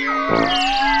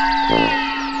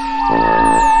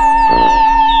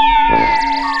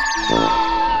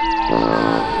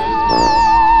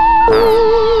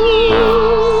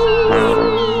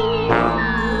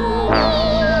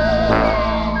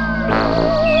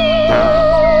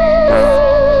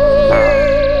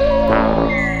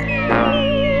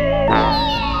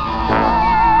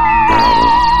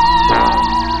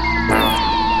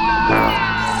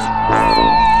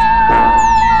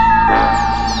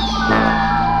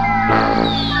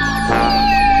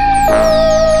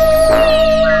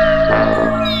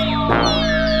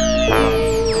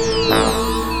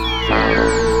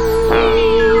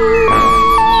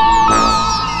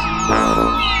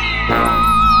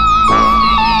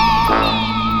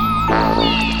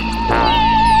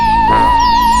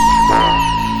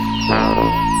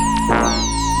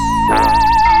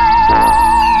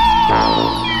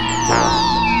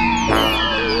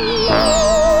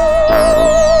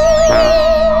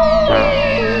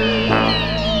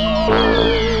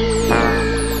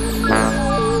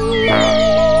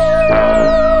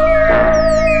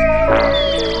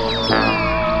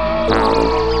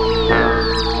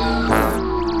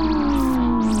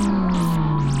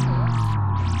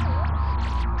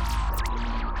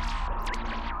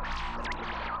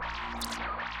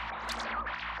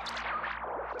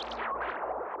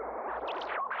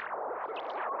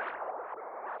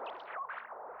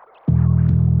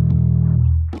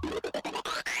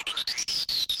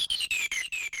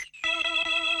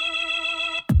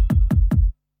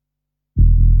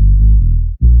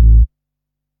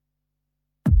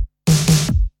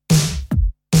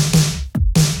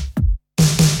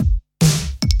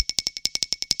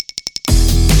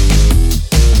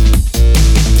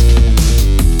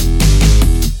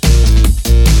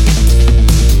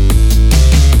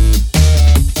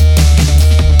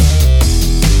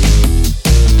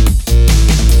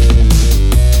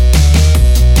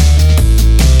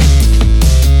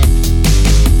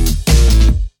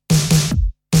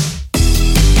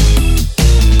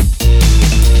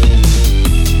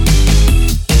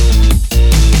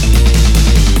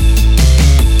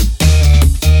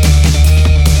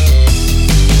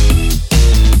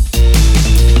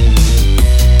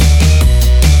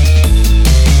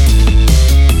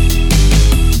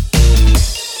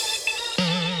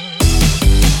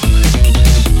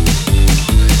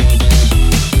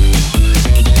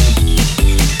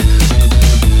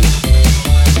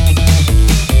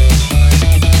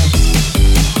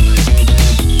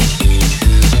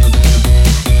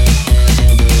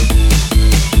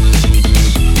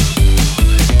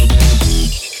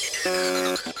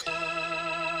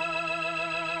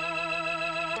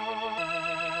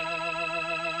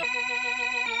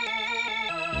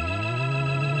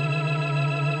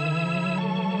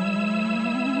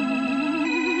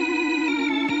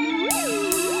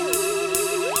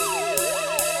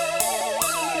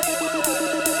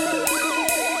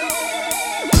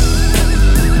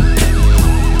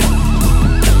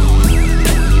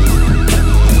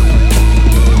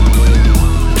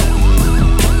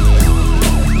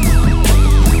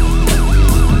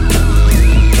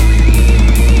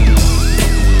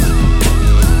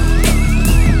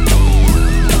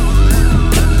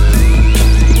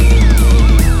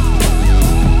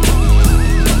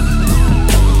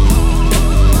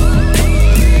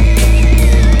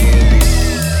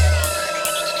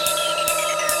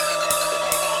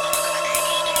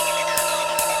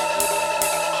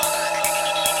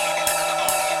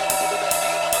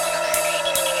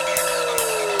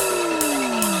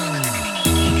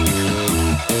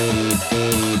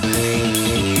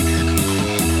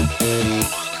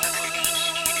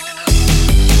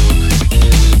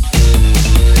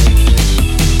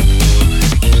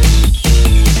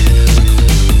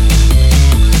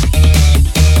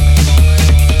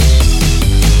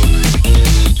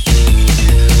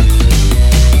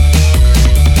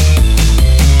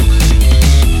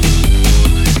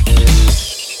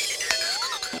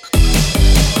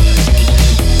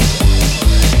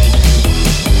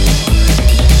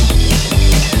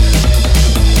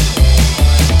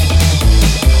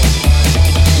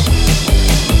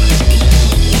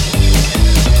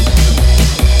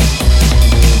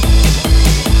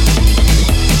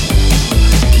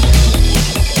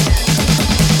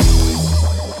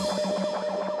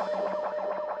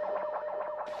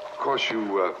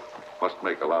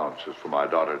 condolences for my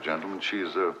daughter, gentlemen.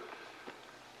 She's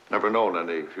never known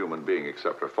any human being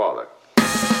except her father.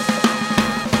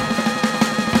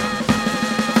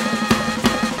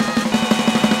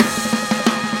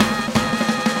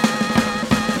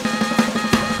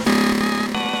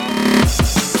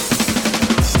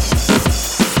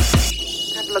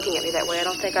 Stop looking at me that way. I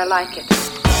don't think I like it.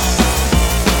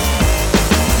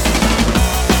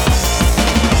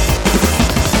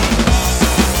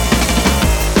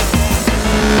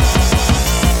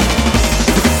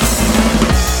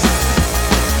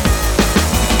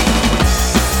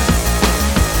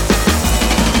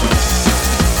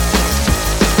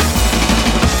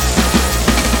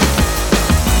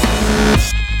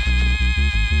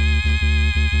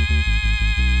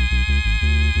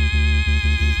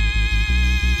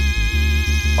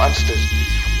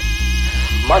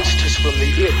 Monsters from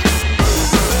the It.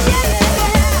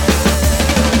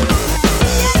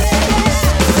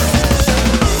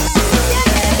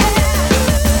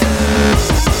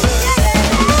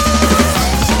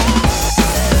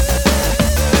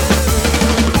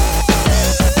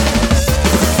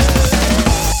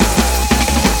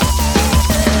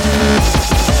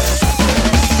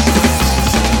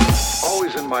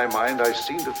 I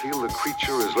seem to feel the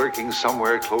creature is lurking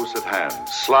somewhere close at hand,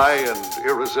 sly and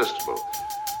irresistible,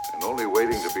 and only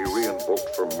waiting to be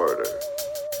re-invoked for murder.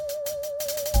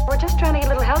 We're just trying to get a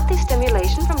little healthy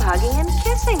stimulation from hugging and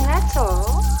kissing, that's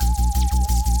all.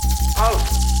 Out.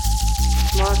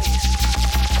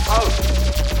 Morbius. Out.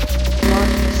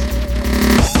 Morbius.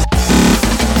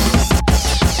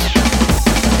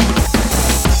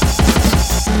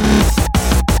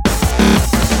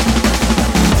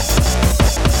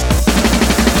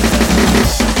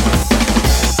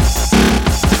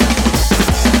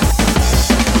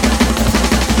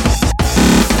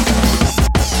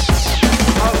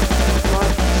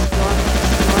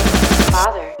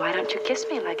 Kiss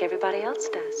me like everybody else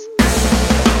does.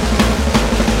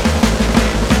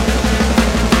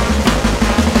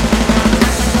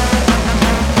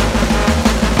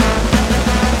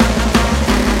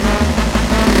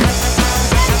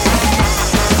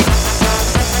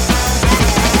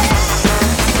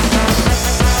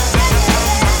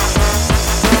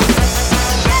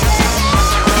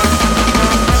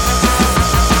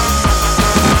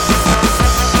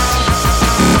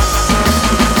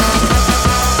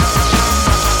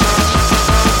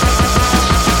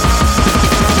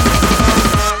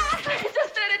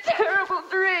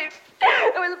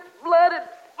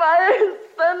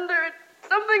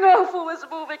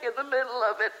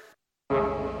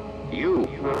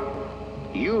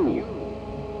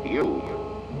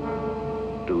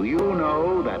 Do you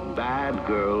know that bad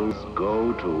girls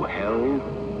go to hell?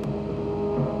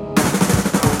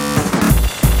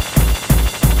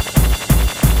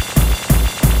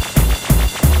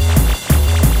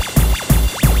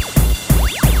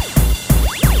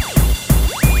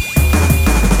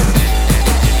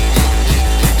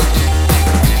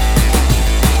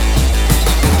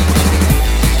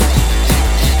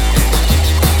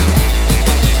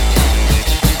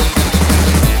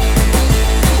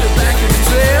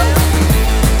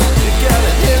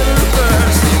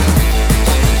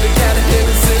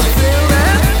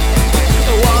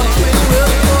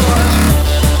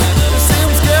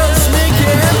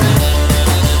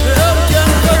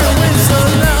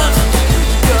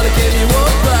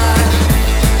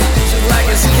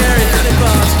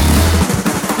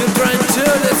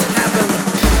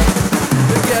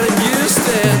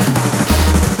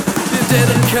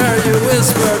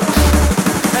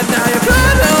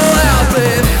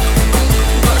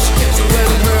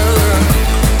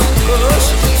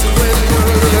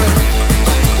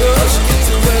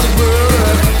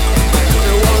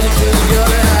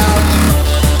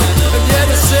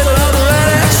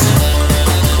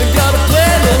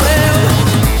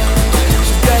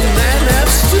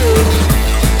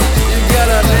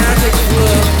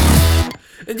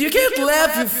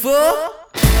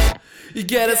 You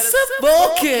get a soft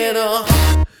volcano.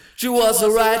 She was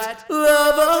a right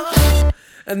lover,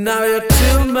 and now you're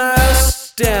 2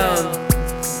 miles down.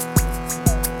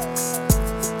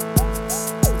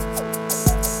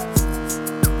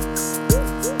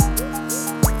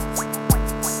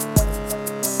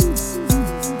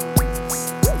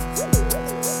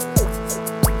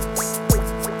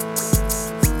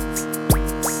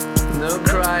 No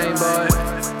crying, boy.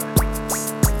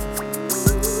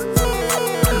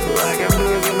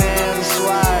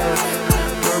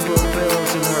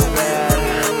 Pills in her bed.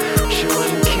 She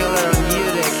wouldn't kill her on you,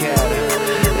 dickhead.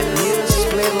 And you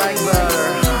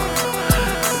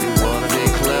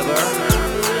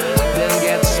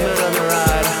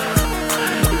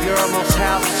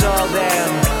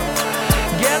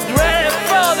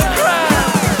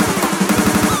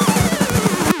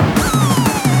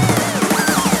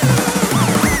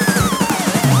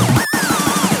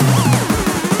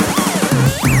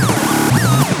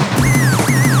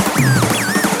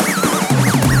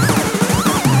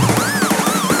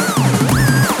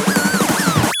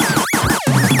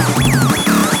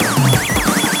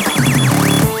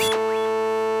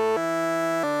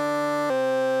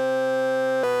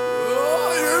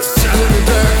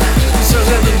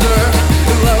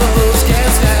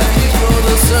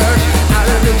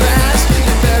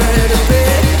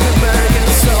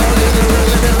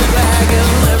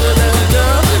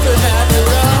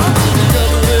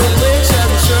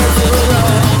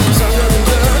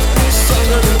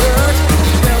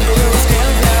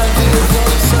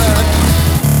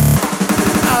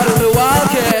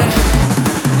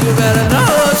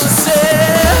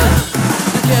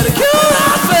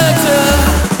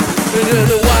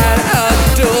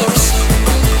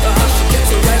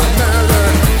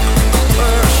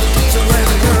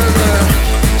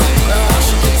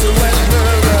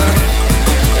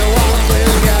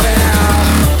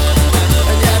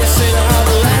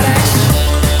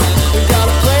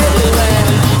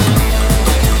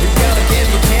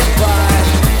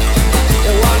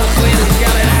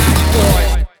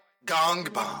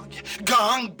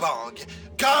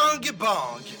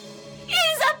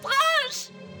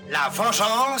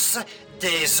vengeance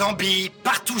des zombies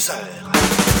partouzeurs.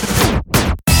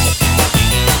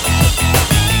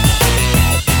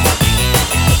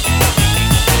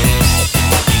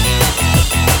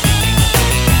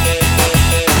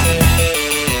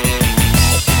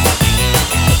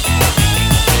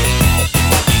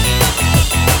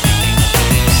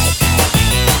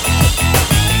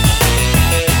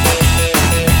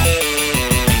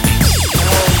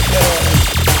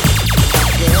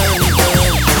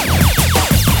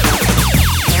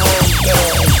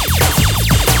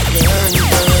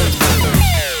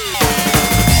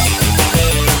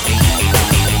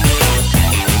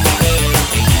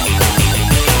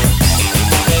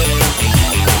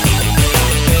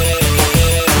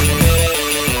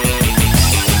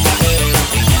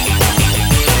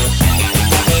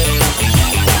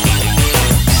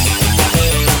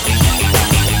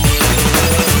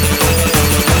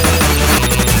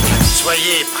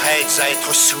 À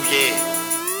être souillés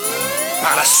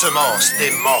par la semence des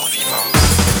morts vivants.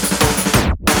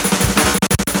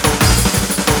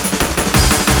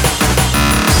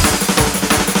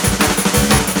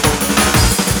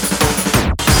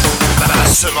 Par la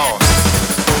semence.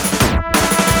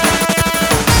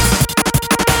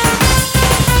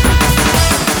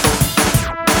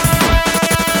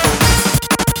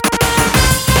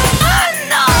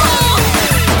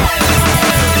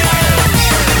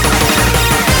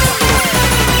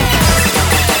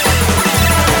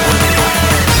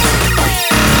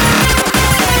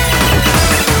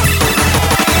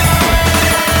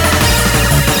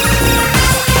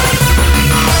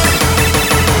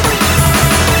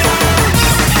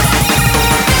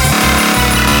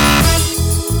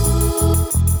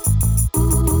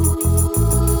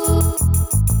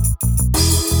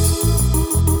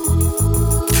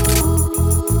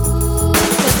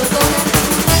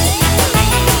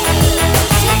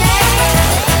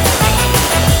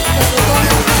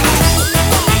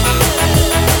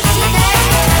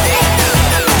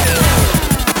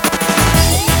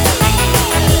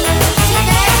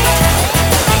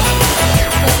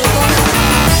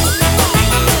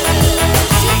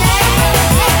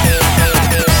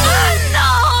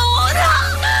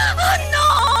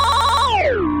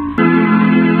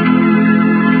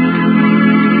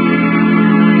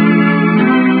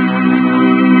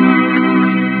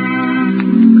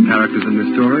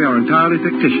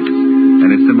 Fictitious,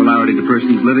 and its similarity to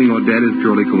persons living or dead is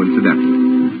purely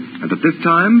coincidental. And at this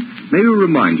time, may we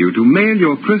remind you to mail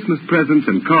your Christmas presents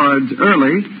and cards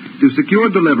early to secure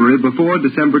delivery before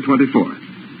December 24th.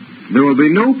 There will be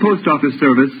no post office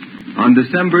service on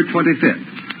December 25th.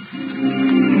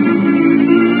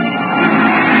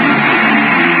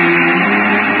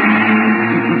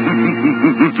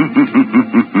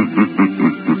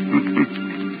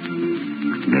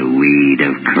 The weed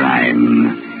of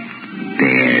crime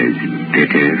bears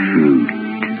bitter fruit.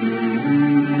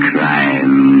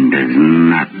 Crime does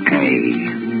not pay.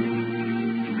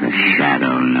 The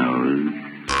shadow knows.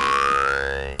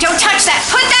 Don't touch that!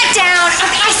 Put that down!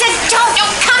 I said don't!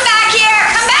 Come back here!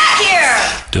 Come back here!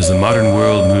 Does the modern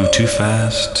world move too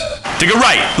fast? Take a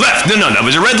right! Left! No,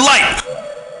 there's a red light!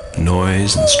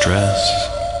 Noise and stress.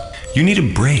 You need a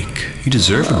break. You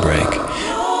deserve a break.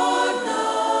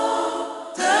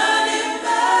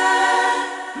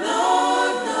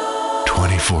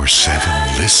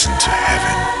 24/7, listen to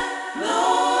heaven.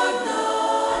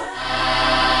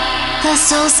 The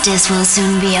solstice will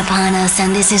soon be upon us,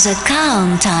 and this is a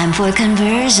calm time for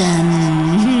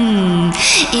conversion.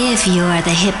 If you're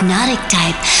the hypnotic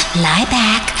type, lie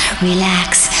back,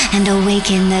 relax, and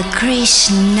awaken the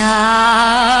Krishna.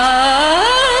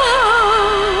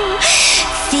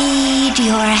 Feed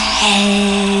your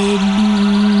head.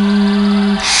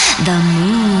 The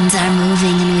moons are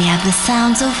moving, and we have the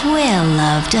sounds of whale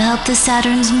love to help the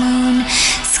Saturn's moon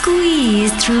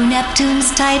squeeze through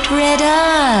Neptune's tight red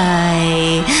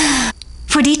eye.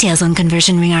 For details on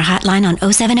conversion, ring our hotline on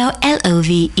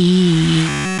 070-LOVE.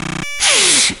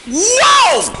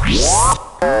 Wow!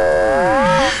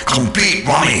 Complete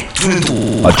money.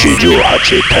 Hachijo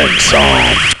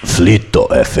Hachitensan, Fleet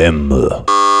FM.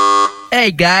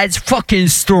 Hey guys, fucking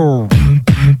storm.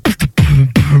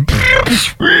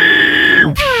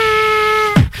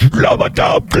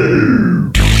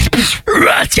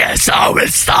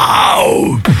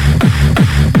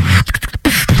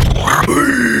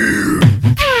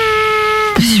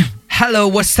 Hello,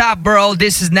 what's up, bro?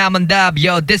 This is Namandab.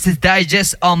 Yo, this is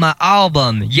digest on my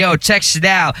album. Yo, check it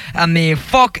out. I mean,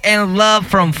 fuck and love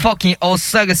from fucking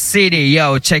Osaka City.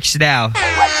 Yo, check it out.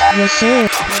 Yes, sir.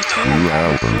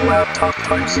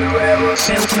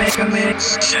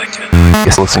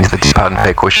 Yes, listening to the Deep Out and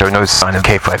Fake Show. No sign of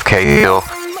K5K.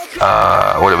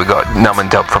 What do we got? Numb and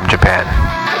Dub from Japan.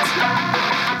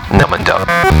 Numb and Dub.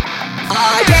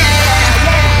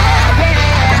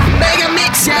 Mega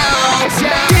mix, yo.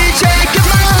 DJ, come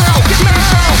on.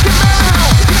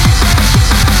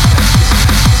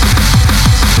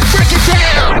 Break it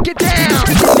down. Come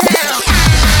on now.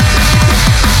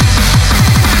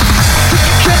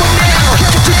 Jump around.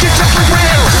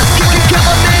 Come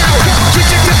on now.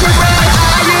 Jump around.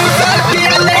 Are you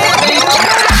fucking living?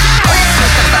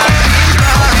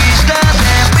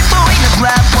 People in the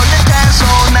club wanna dance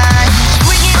all night.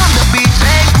 Swinging on the beat,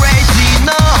 like crazy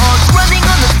notes. Running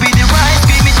on the speedy ride,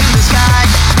 screaming to the sky.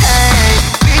 Hey,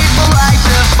 people light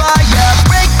the fire,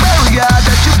 break barrier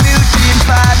that you built in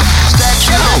past. Step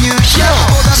to the new show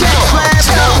for the next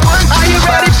level. Are you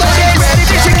ready for this?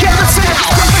 Did you get the sound?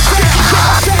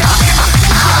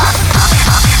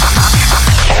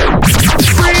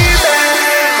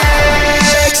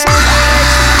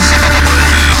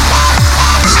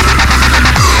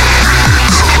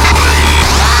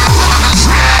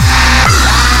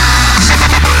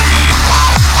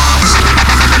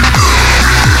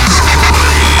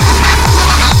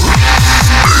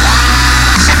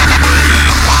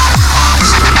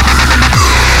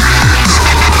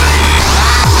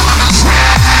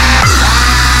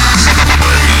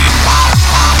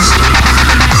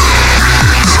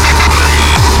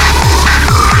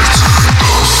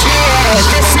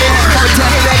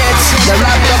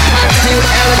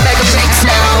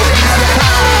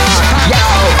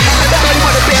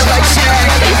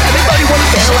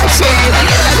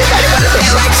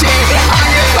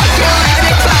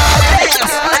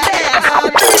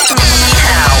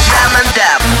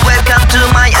 Welcome to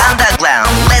my underground.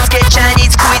 Let's get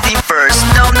Chinese cuisine first.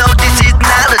 No, this is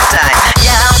not the time.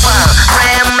 Yaoban,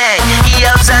 ramen,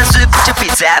 eels and soup to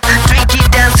pizza. Drinking,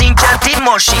 dancing, chanting,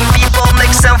 motion. People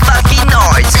make some fucking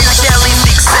noise. Jelly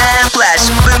sticks and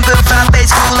flash. Boom boom fan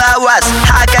base full hours.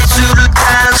 Hagai suru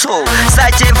dance hall.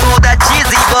 Searching for the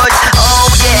cheesy boys.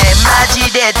 Oh yeah,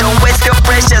 majide, don't waste your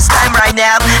precious time right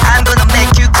now. I'm gonna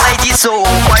make you crazy, so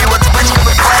why what's much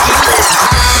gonna play this?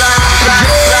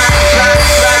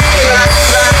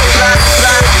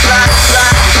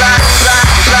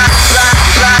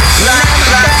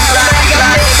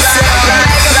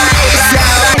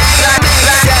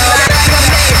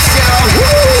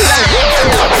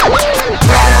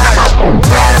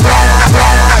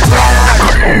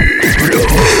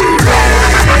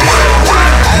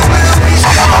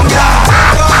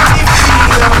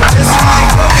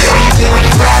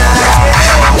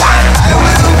 Yeah.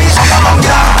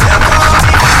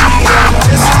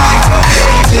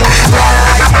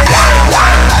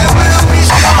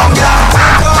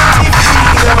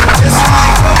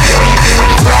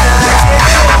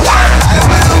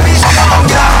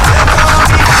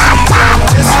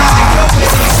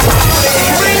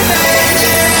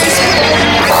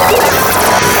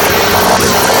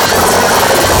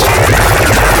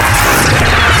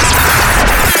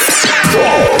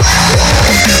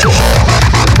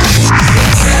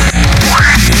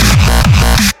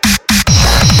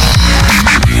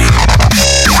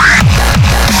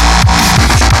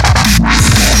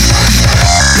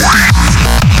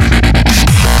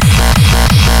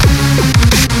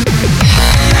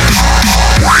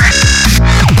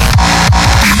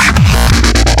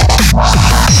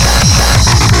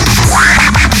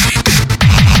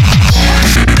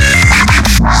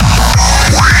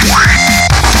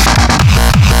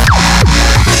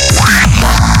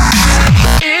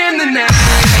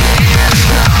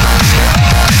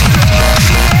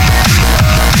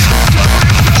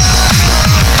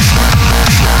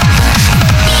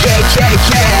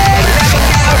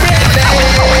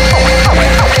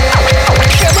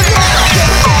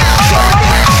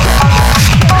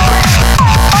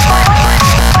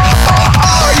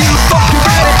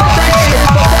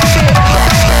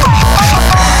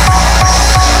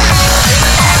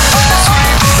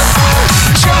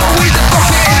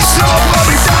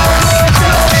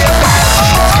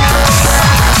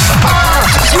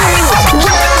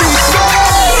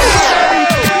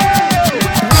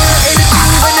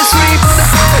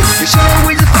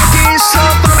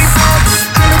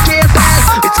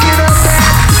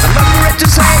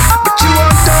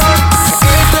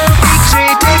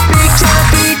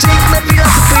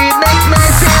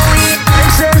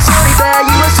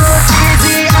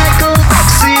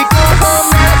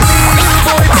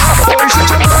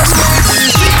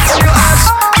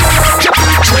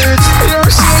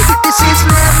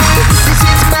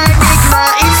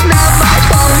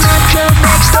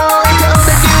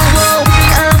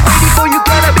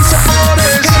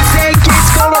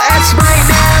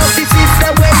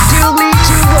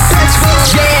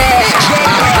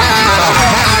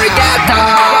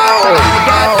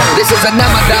 the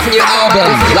Namadab new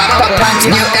album. Laptop punch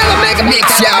new element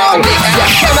mix, yo.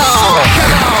 Come on,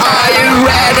 are you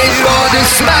ready for the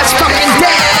smash fucking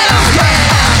down?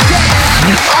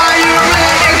 Are you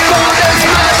ready for the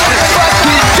smash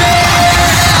fucking down?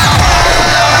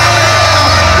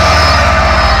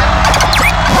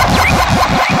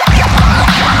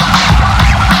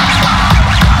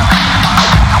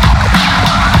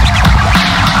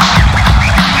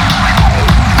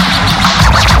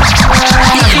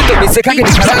 Se cague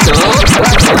de caralho.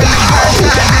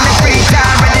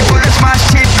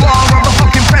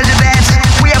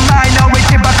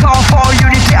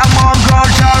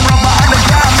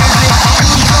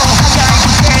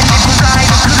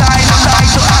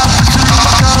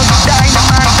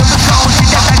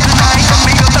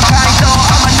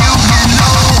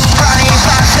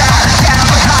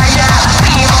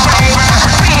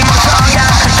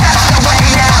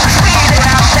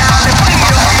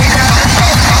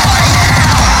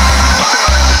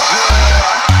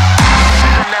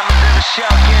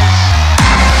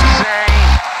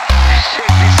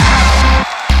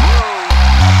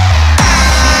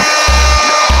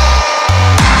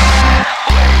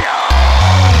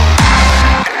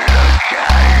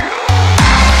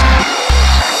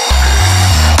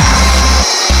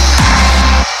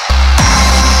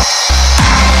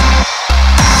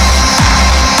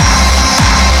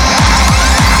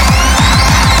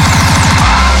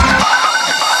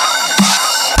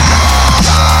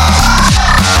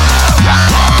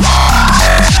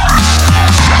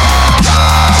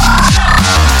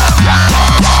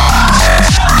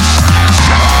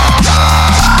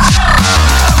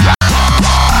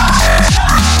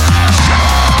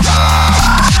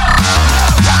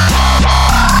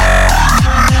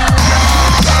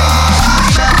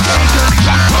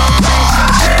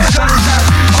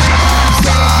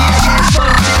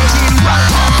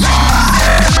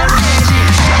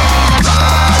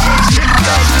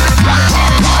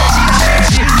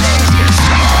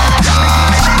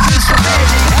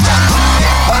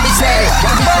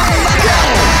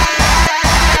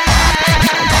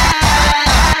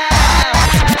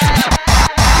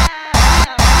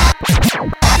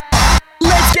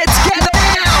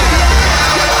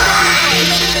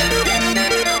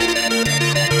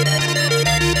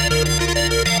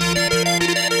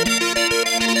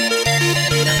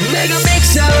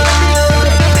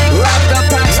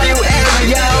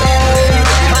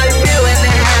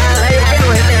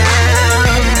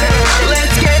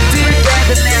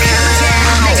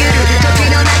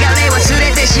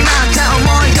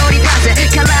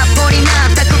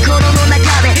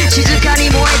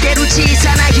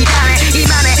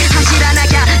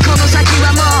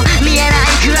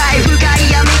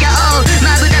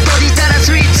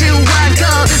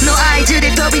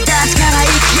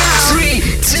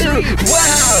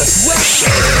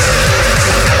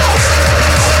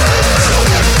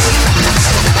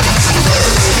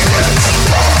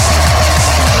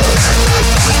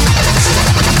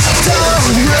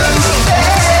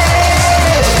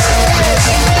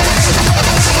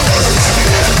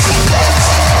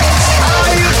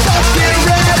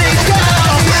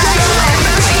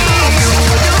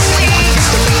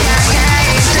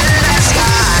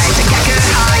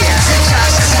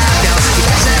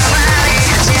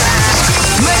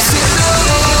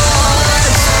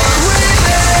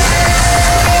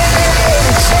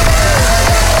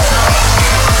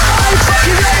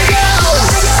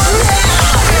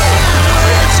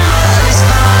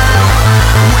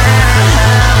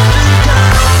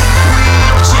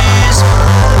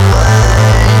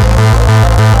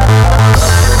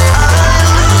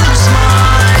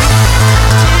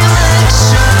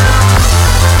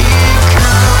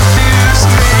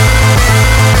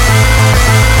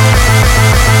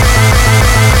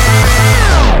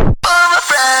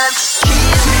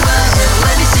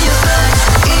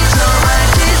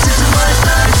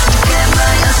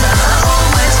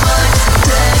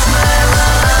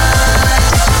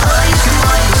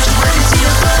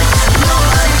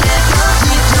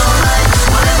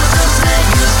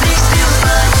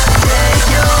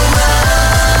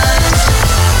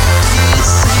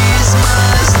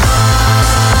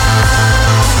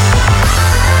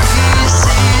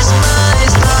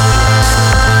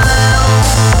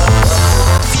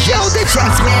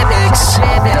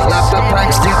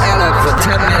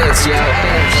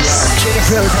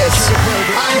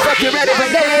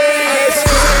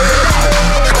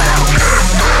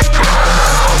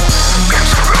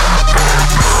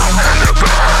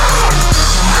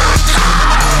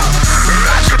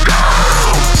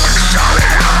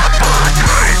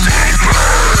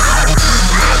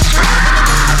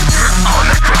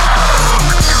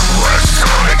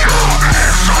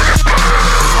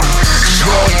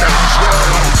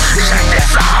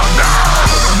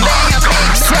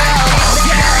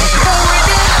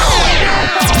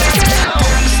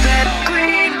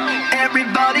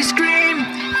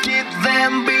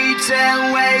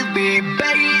 and wavy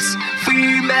bass.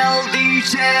 Female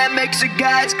DJ makes you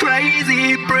guys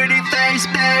crazy. Pretty face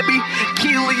baby,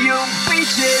 kill you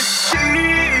bitches.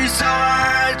 She's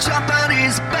our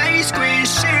Japanese bass queen.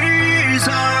 She's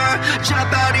our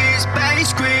Japanese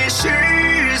bass queen.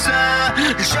 She's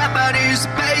a Japanese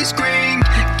bass queen.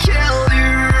 Kill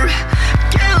you,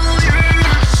 kill you.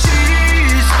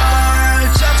 She's our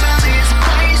Japanese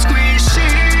bass queen.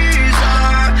 She's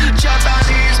our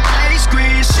Japanese bass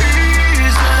queen.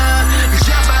 She's a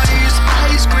Japanese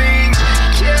bass queen.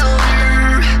 Kill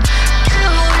you,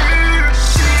 kill you.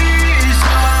 She's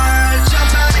our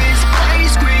Japanese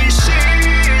bass queen.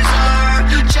 She's our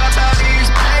Japanese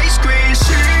bass queen.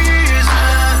 She's a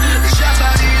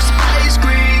Japanese bass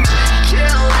queen.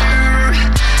 Kill you,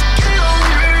 kill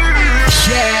you.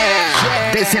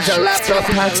 Yeah, this is a laptop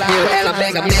punch new and a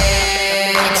mega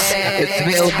mix. It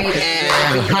will be there.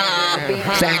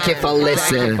 Thank you for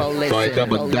listening. By Dumb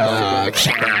Dog.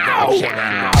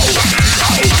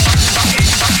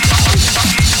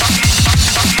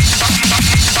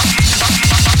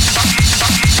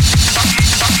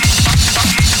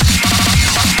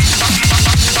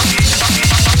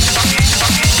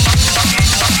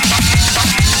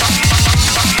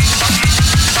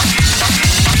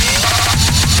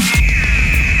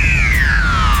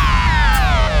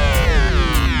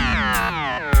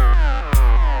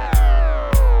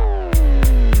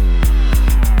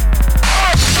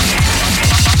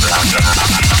 Blah, blah,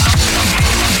 blah, blah.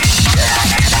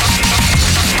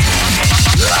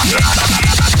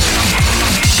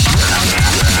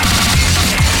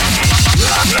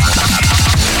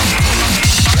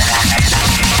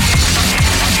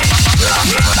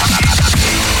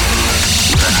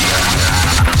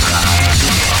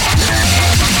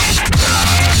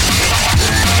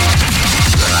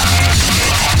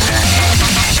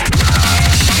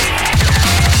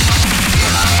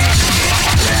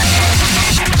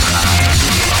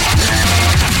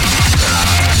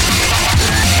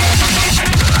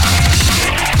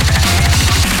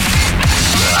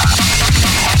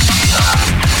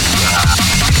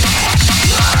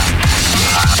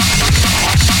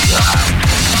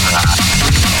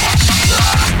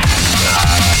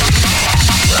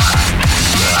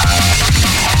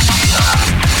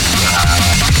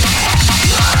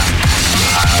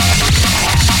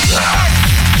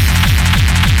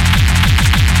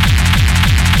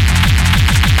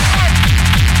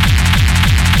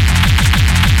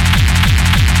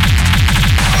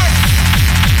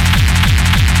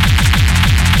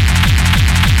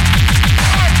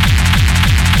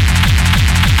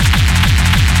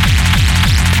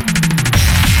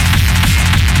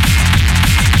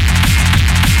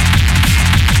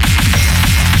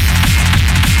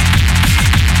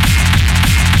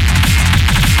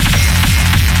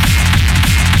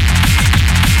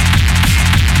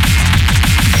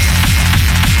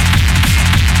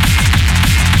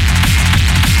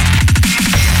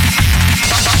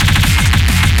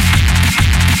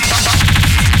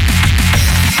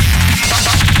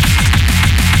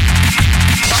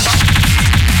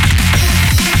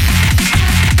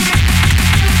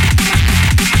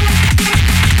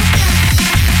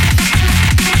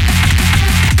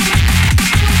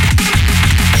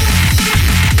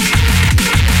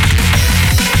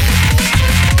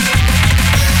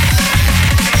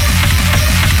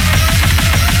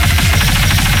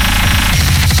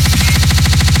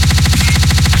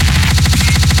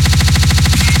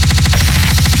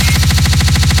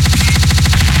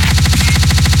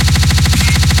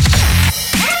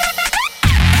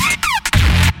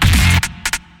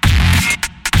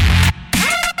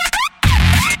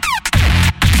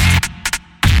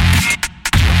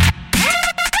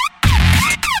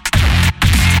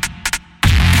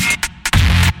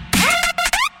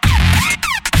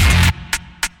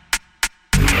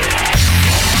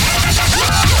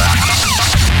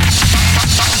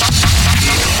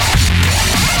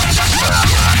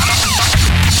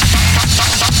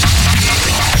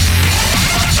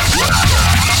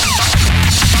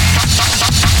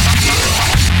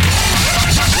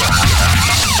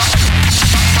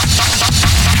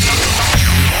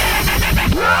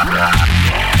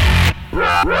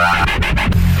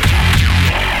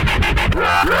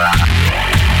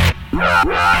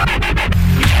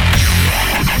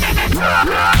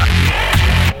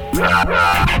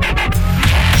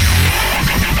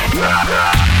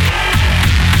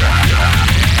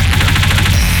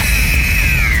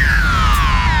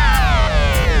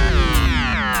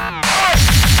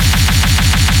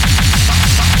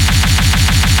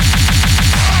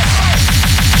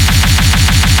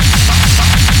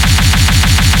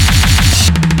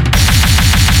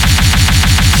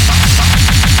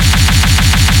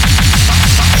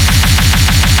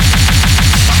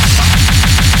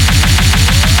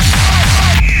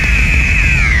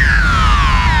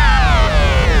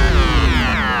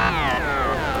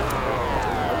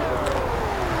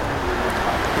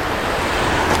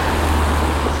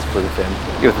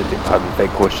 FM. You're the Deep Pardon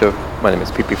Fake Core Show. My name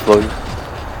is Pee Floyd.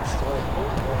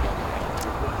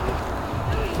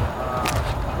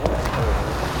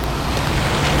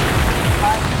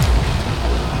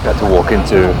 Got to walk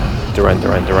into Duran.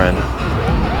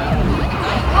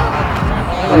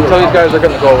 Until these guys are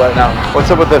gonna go right now. What's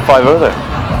up with that 5-0 there?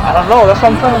 I don't know, that's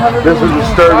what I'm trying to have. This is a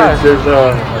disturbance. There's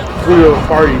a Pluto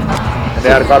party, and they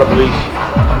had to call the police.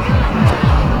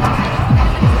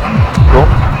 Cool.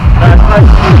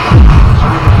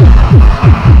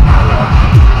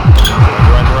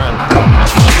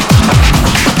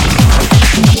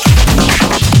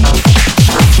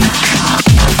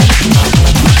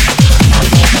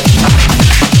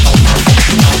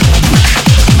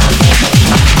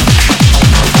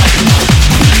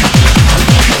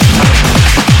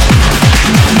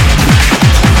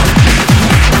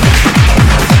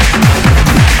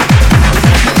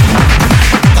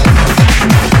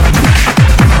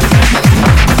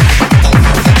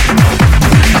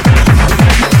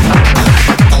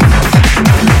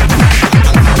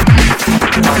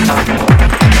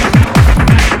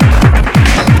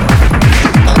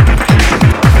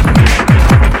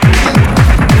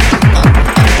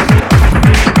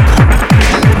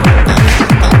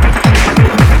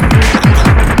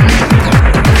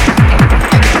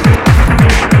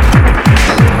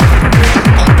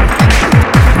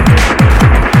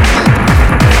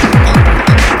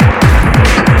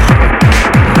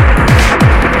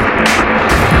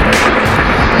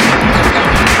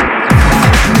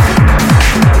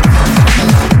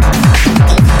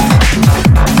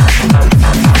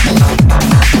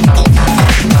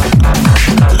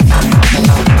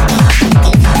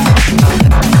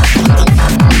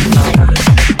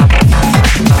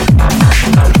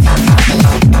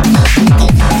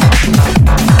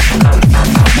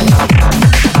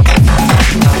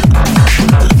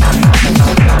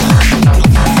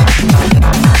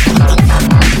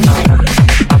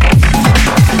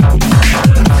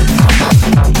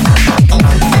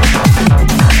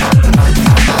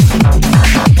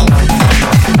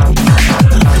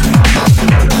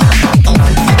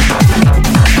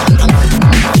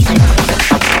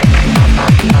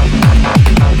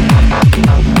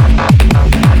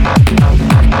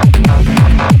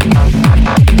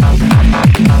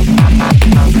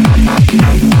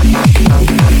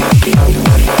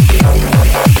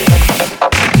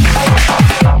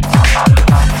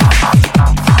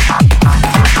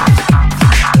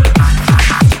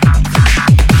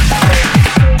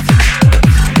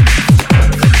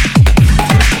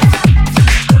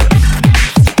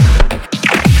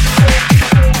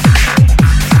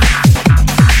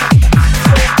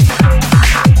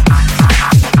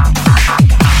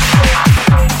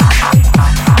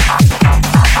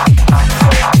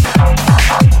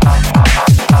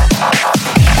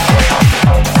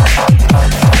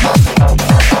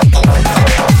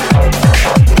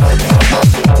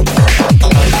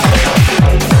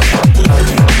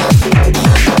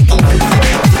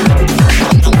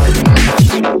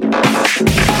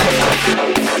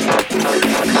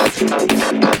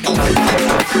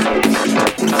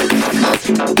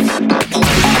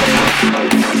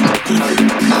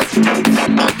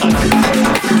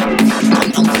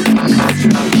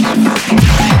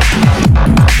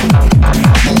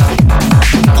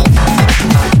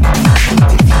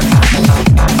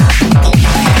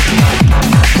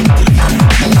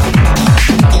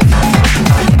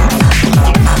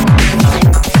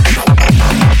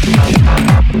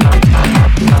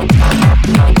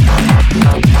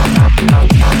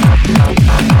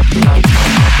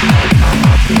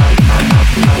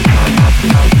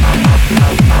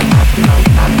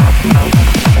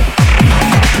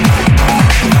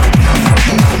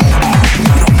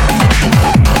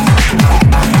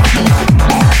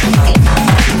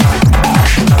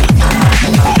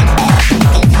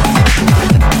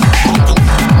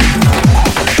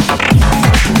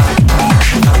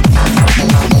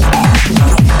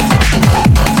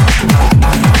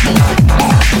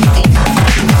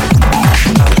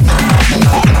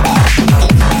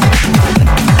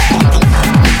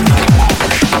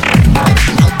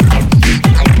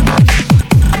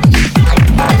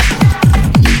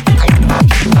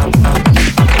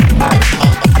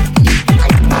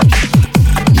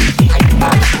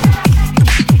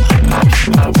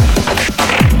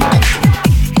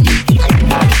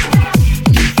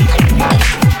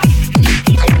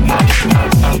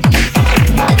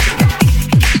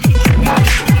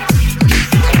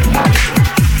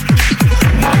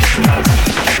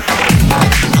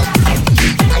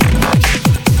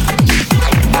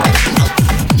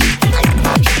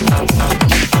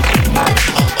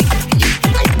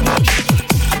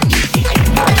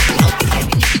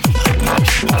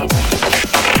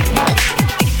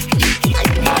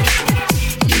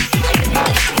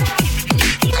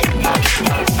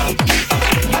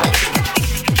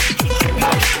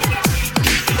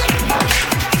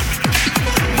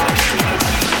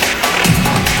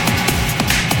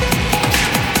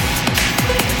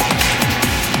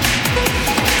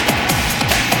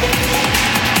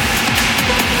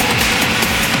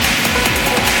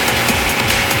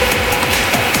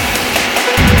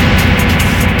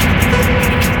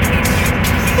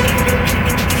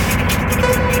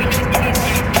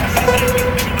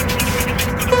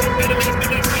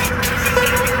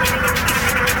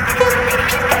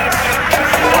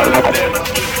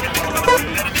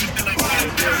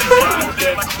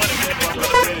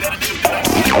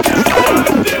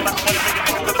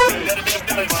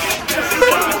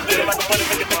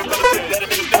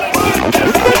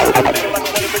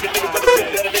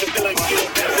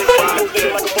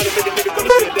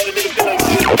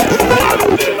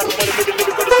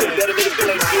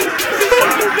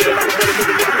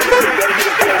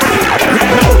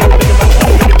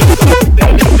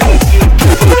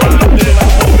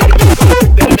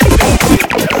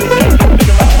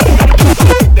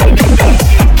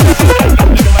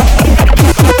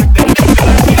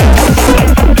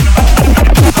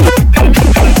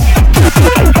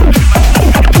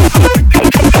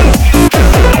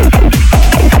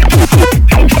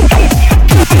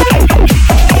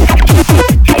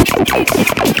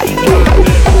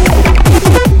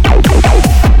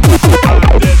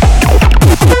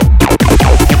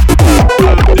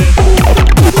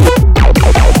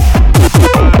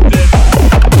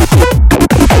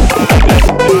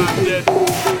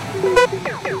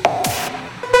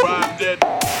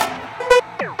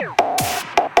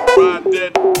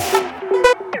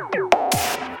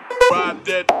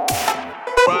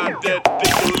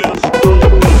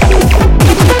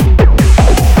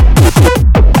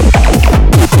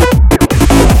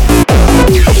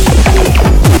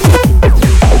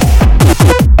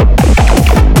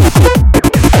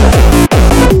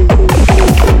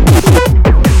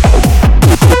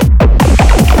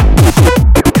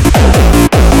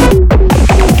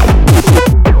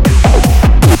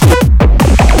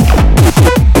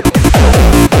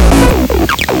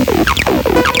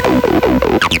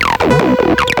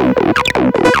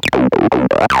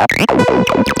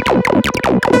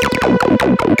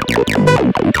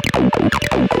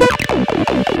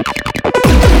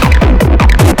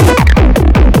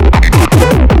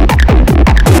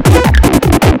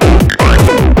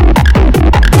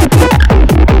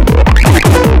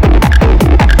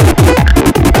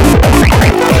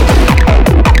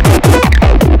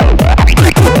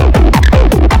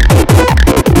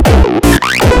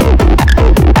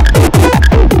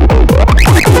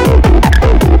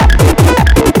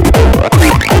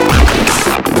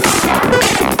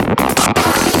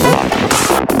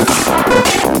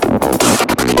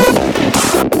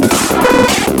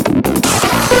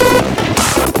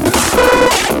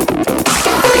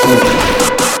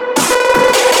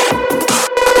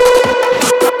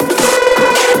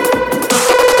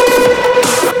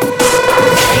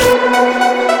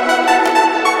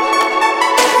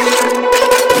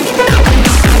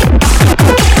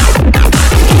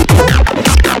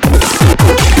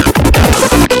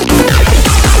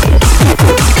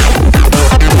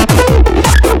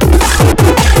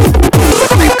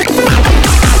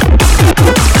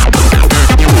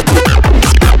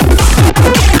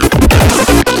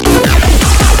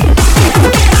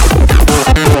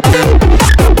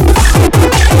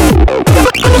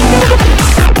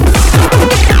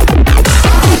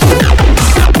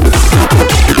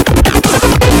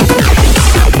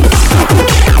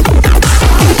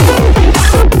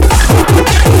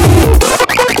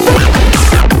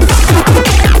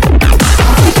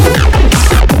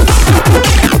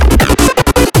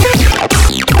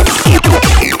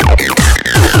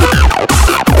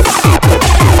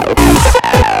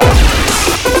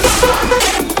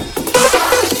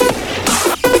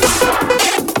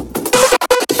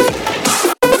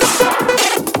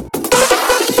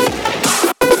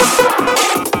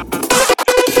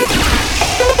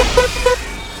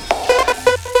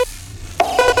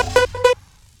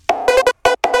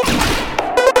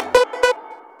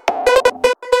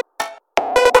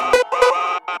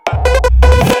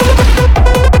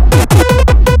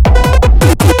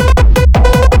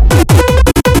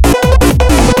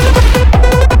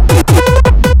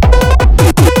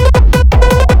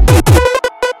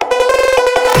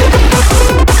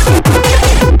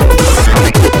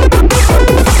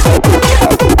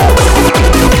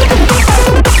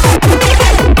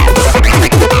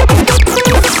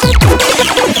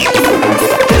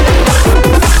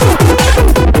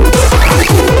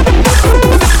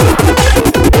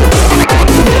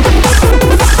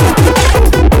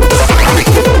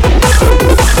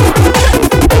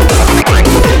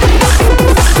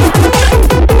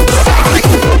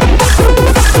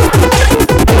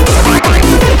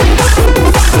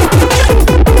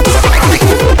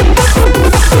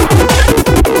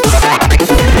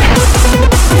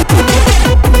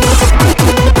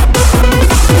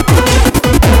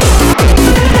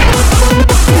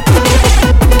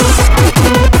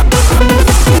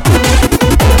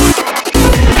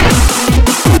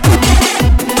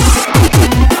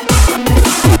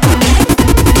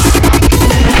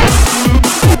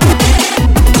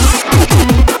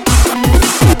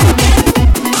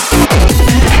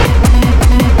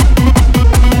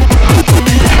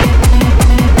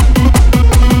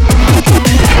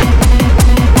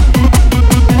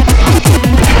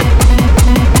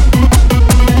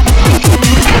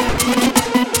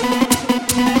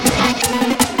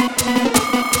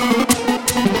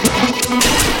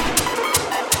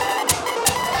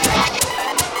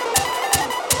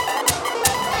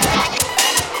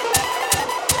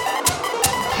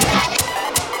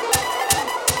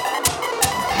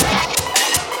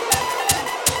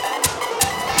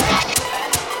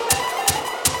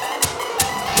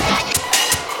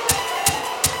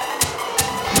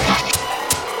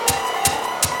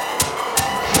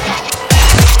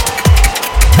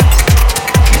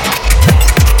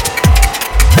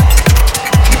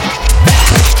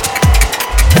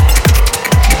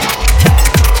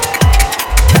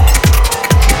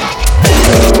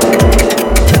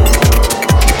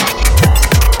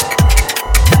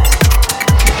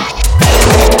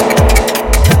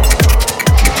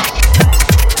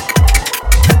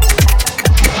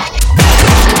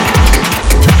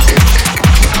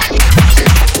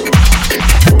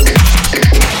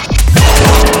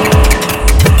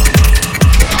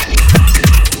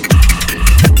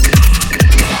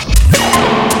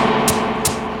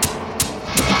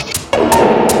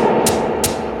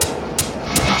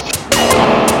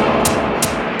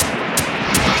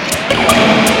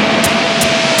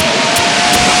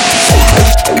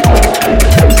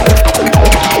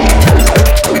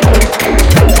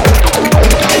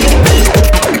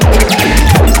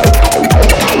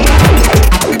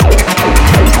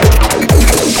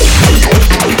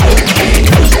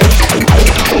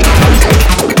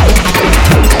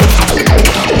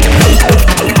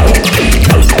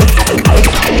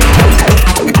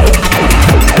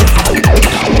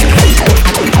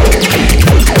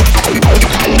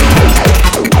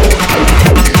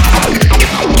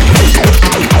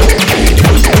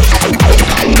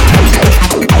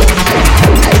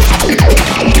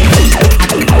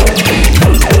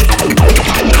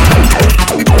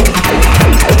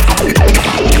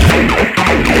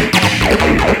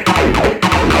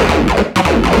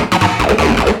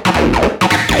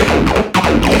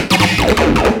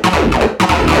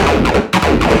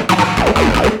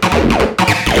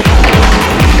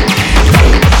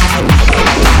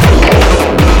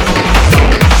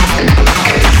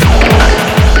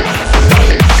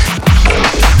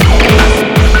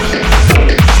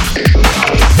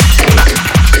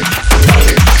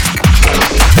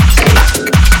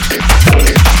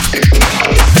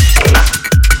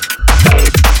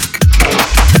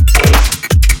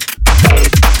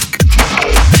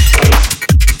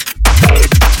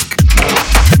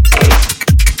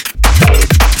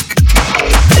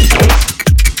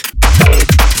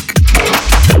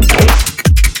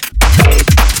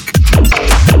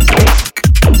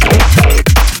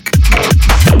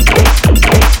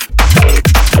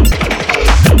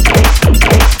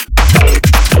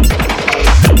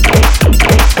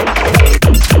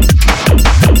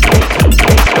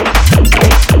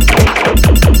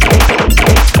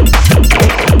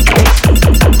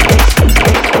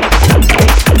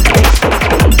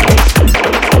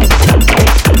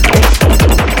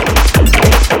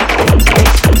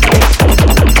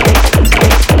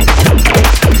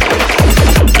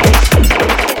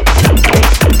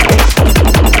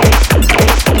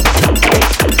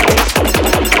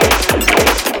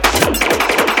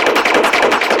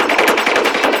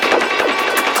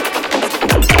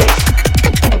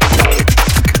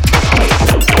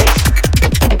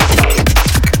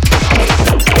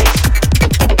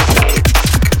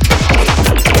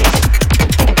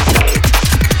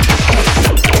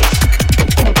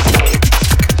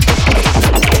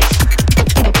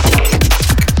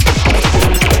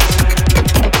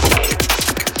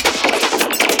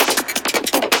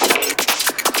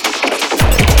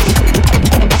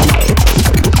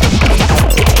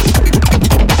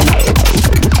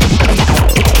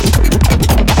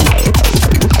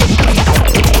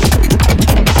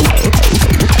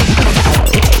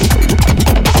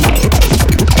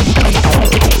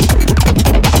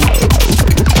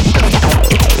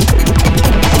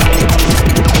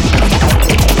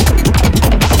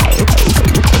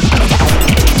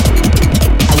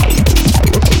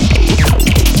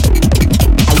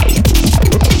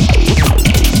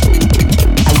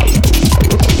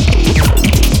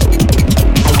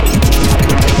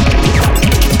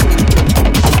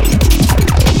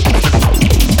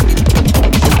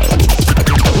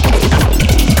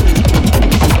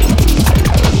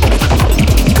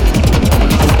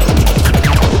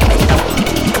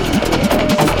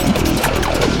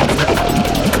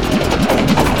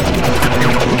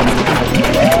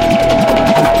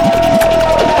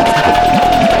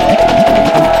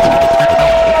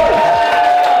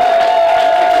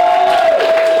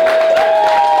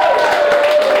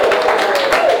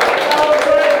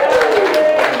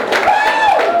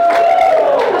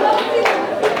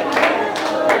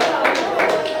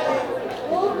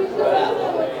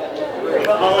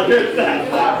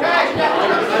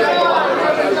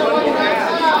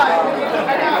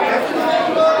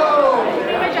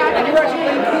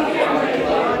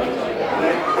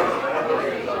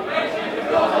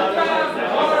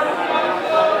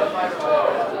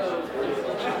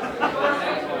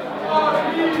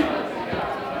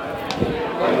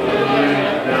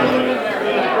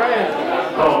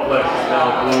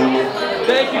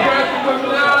 Thank you guys for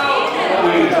coming out.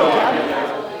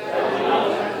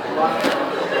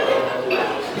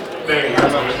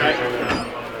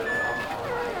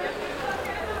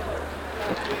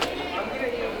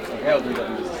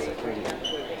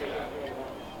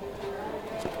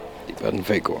 Deep Pardon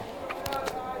Fakecore.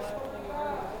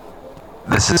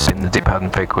 This has been the Deep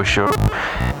Pardon Fakecore show.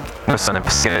 No son of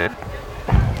a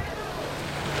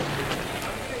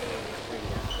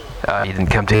you didn't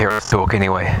come to hear us talk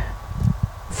anyway.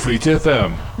 Fleet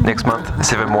FM. Next month,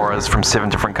 7 more is from 7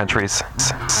 different countries.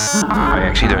 I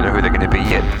actually don't know who they're going to be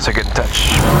yet, so get in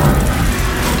touch.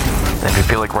 And if you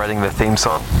feel like writing the theme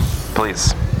song,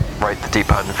 please write the Deep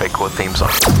Pardon Fakecore theme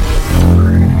song.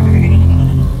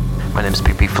 My name is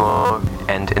PP Flo,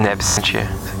 and in absentia,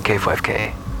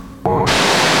 K5K.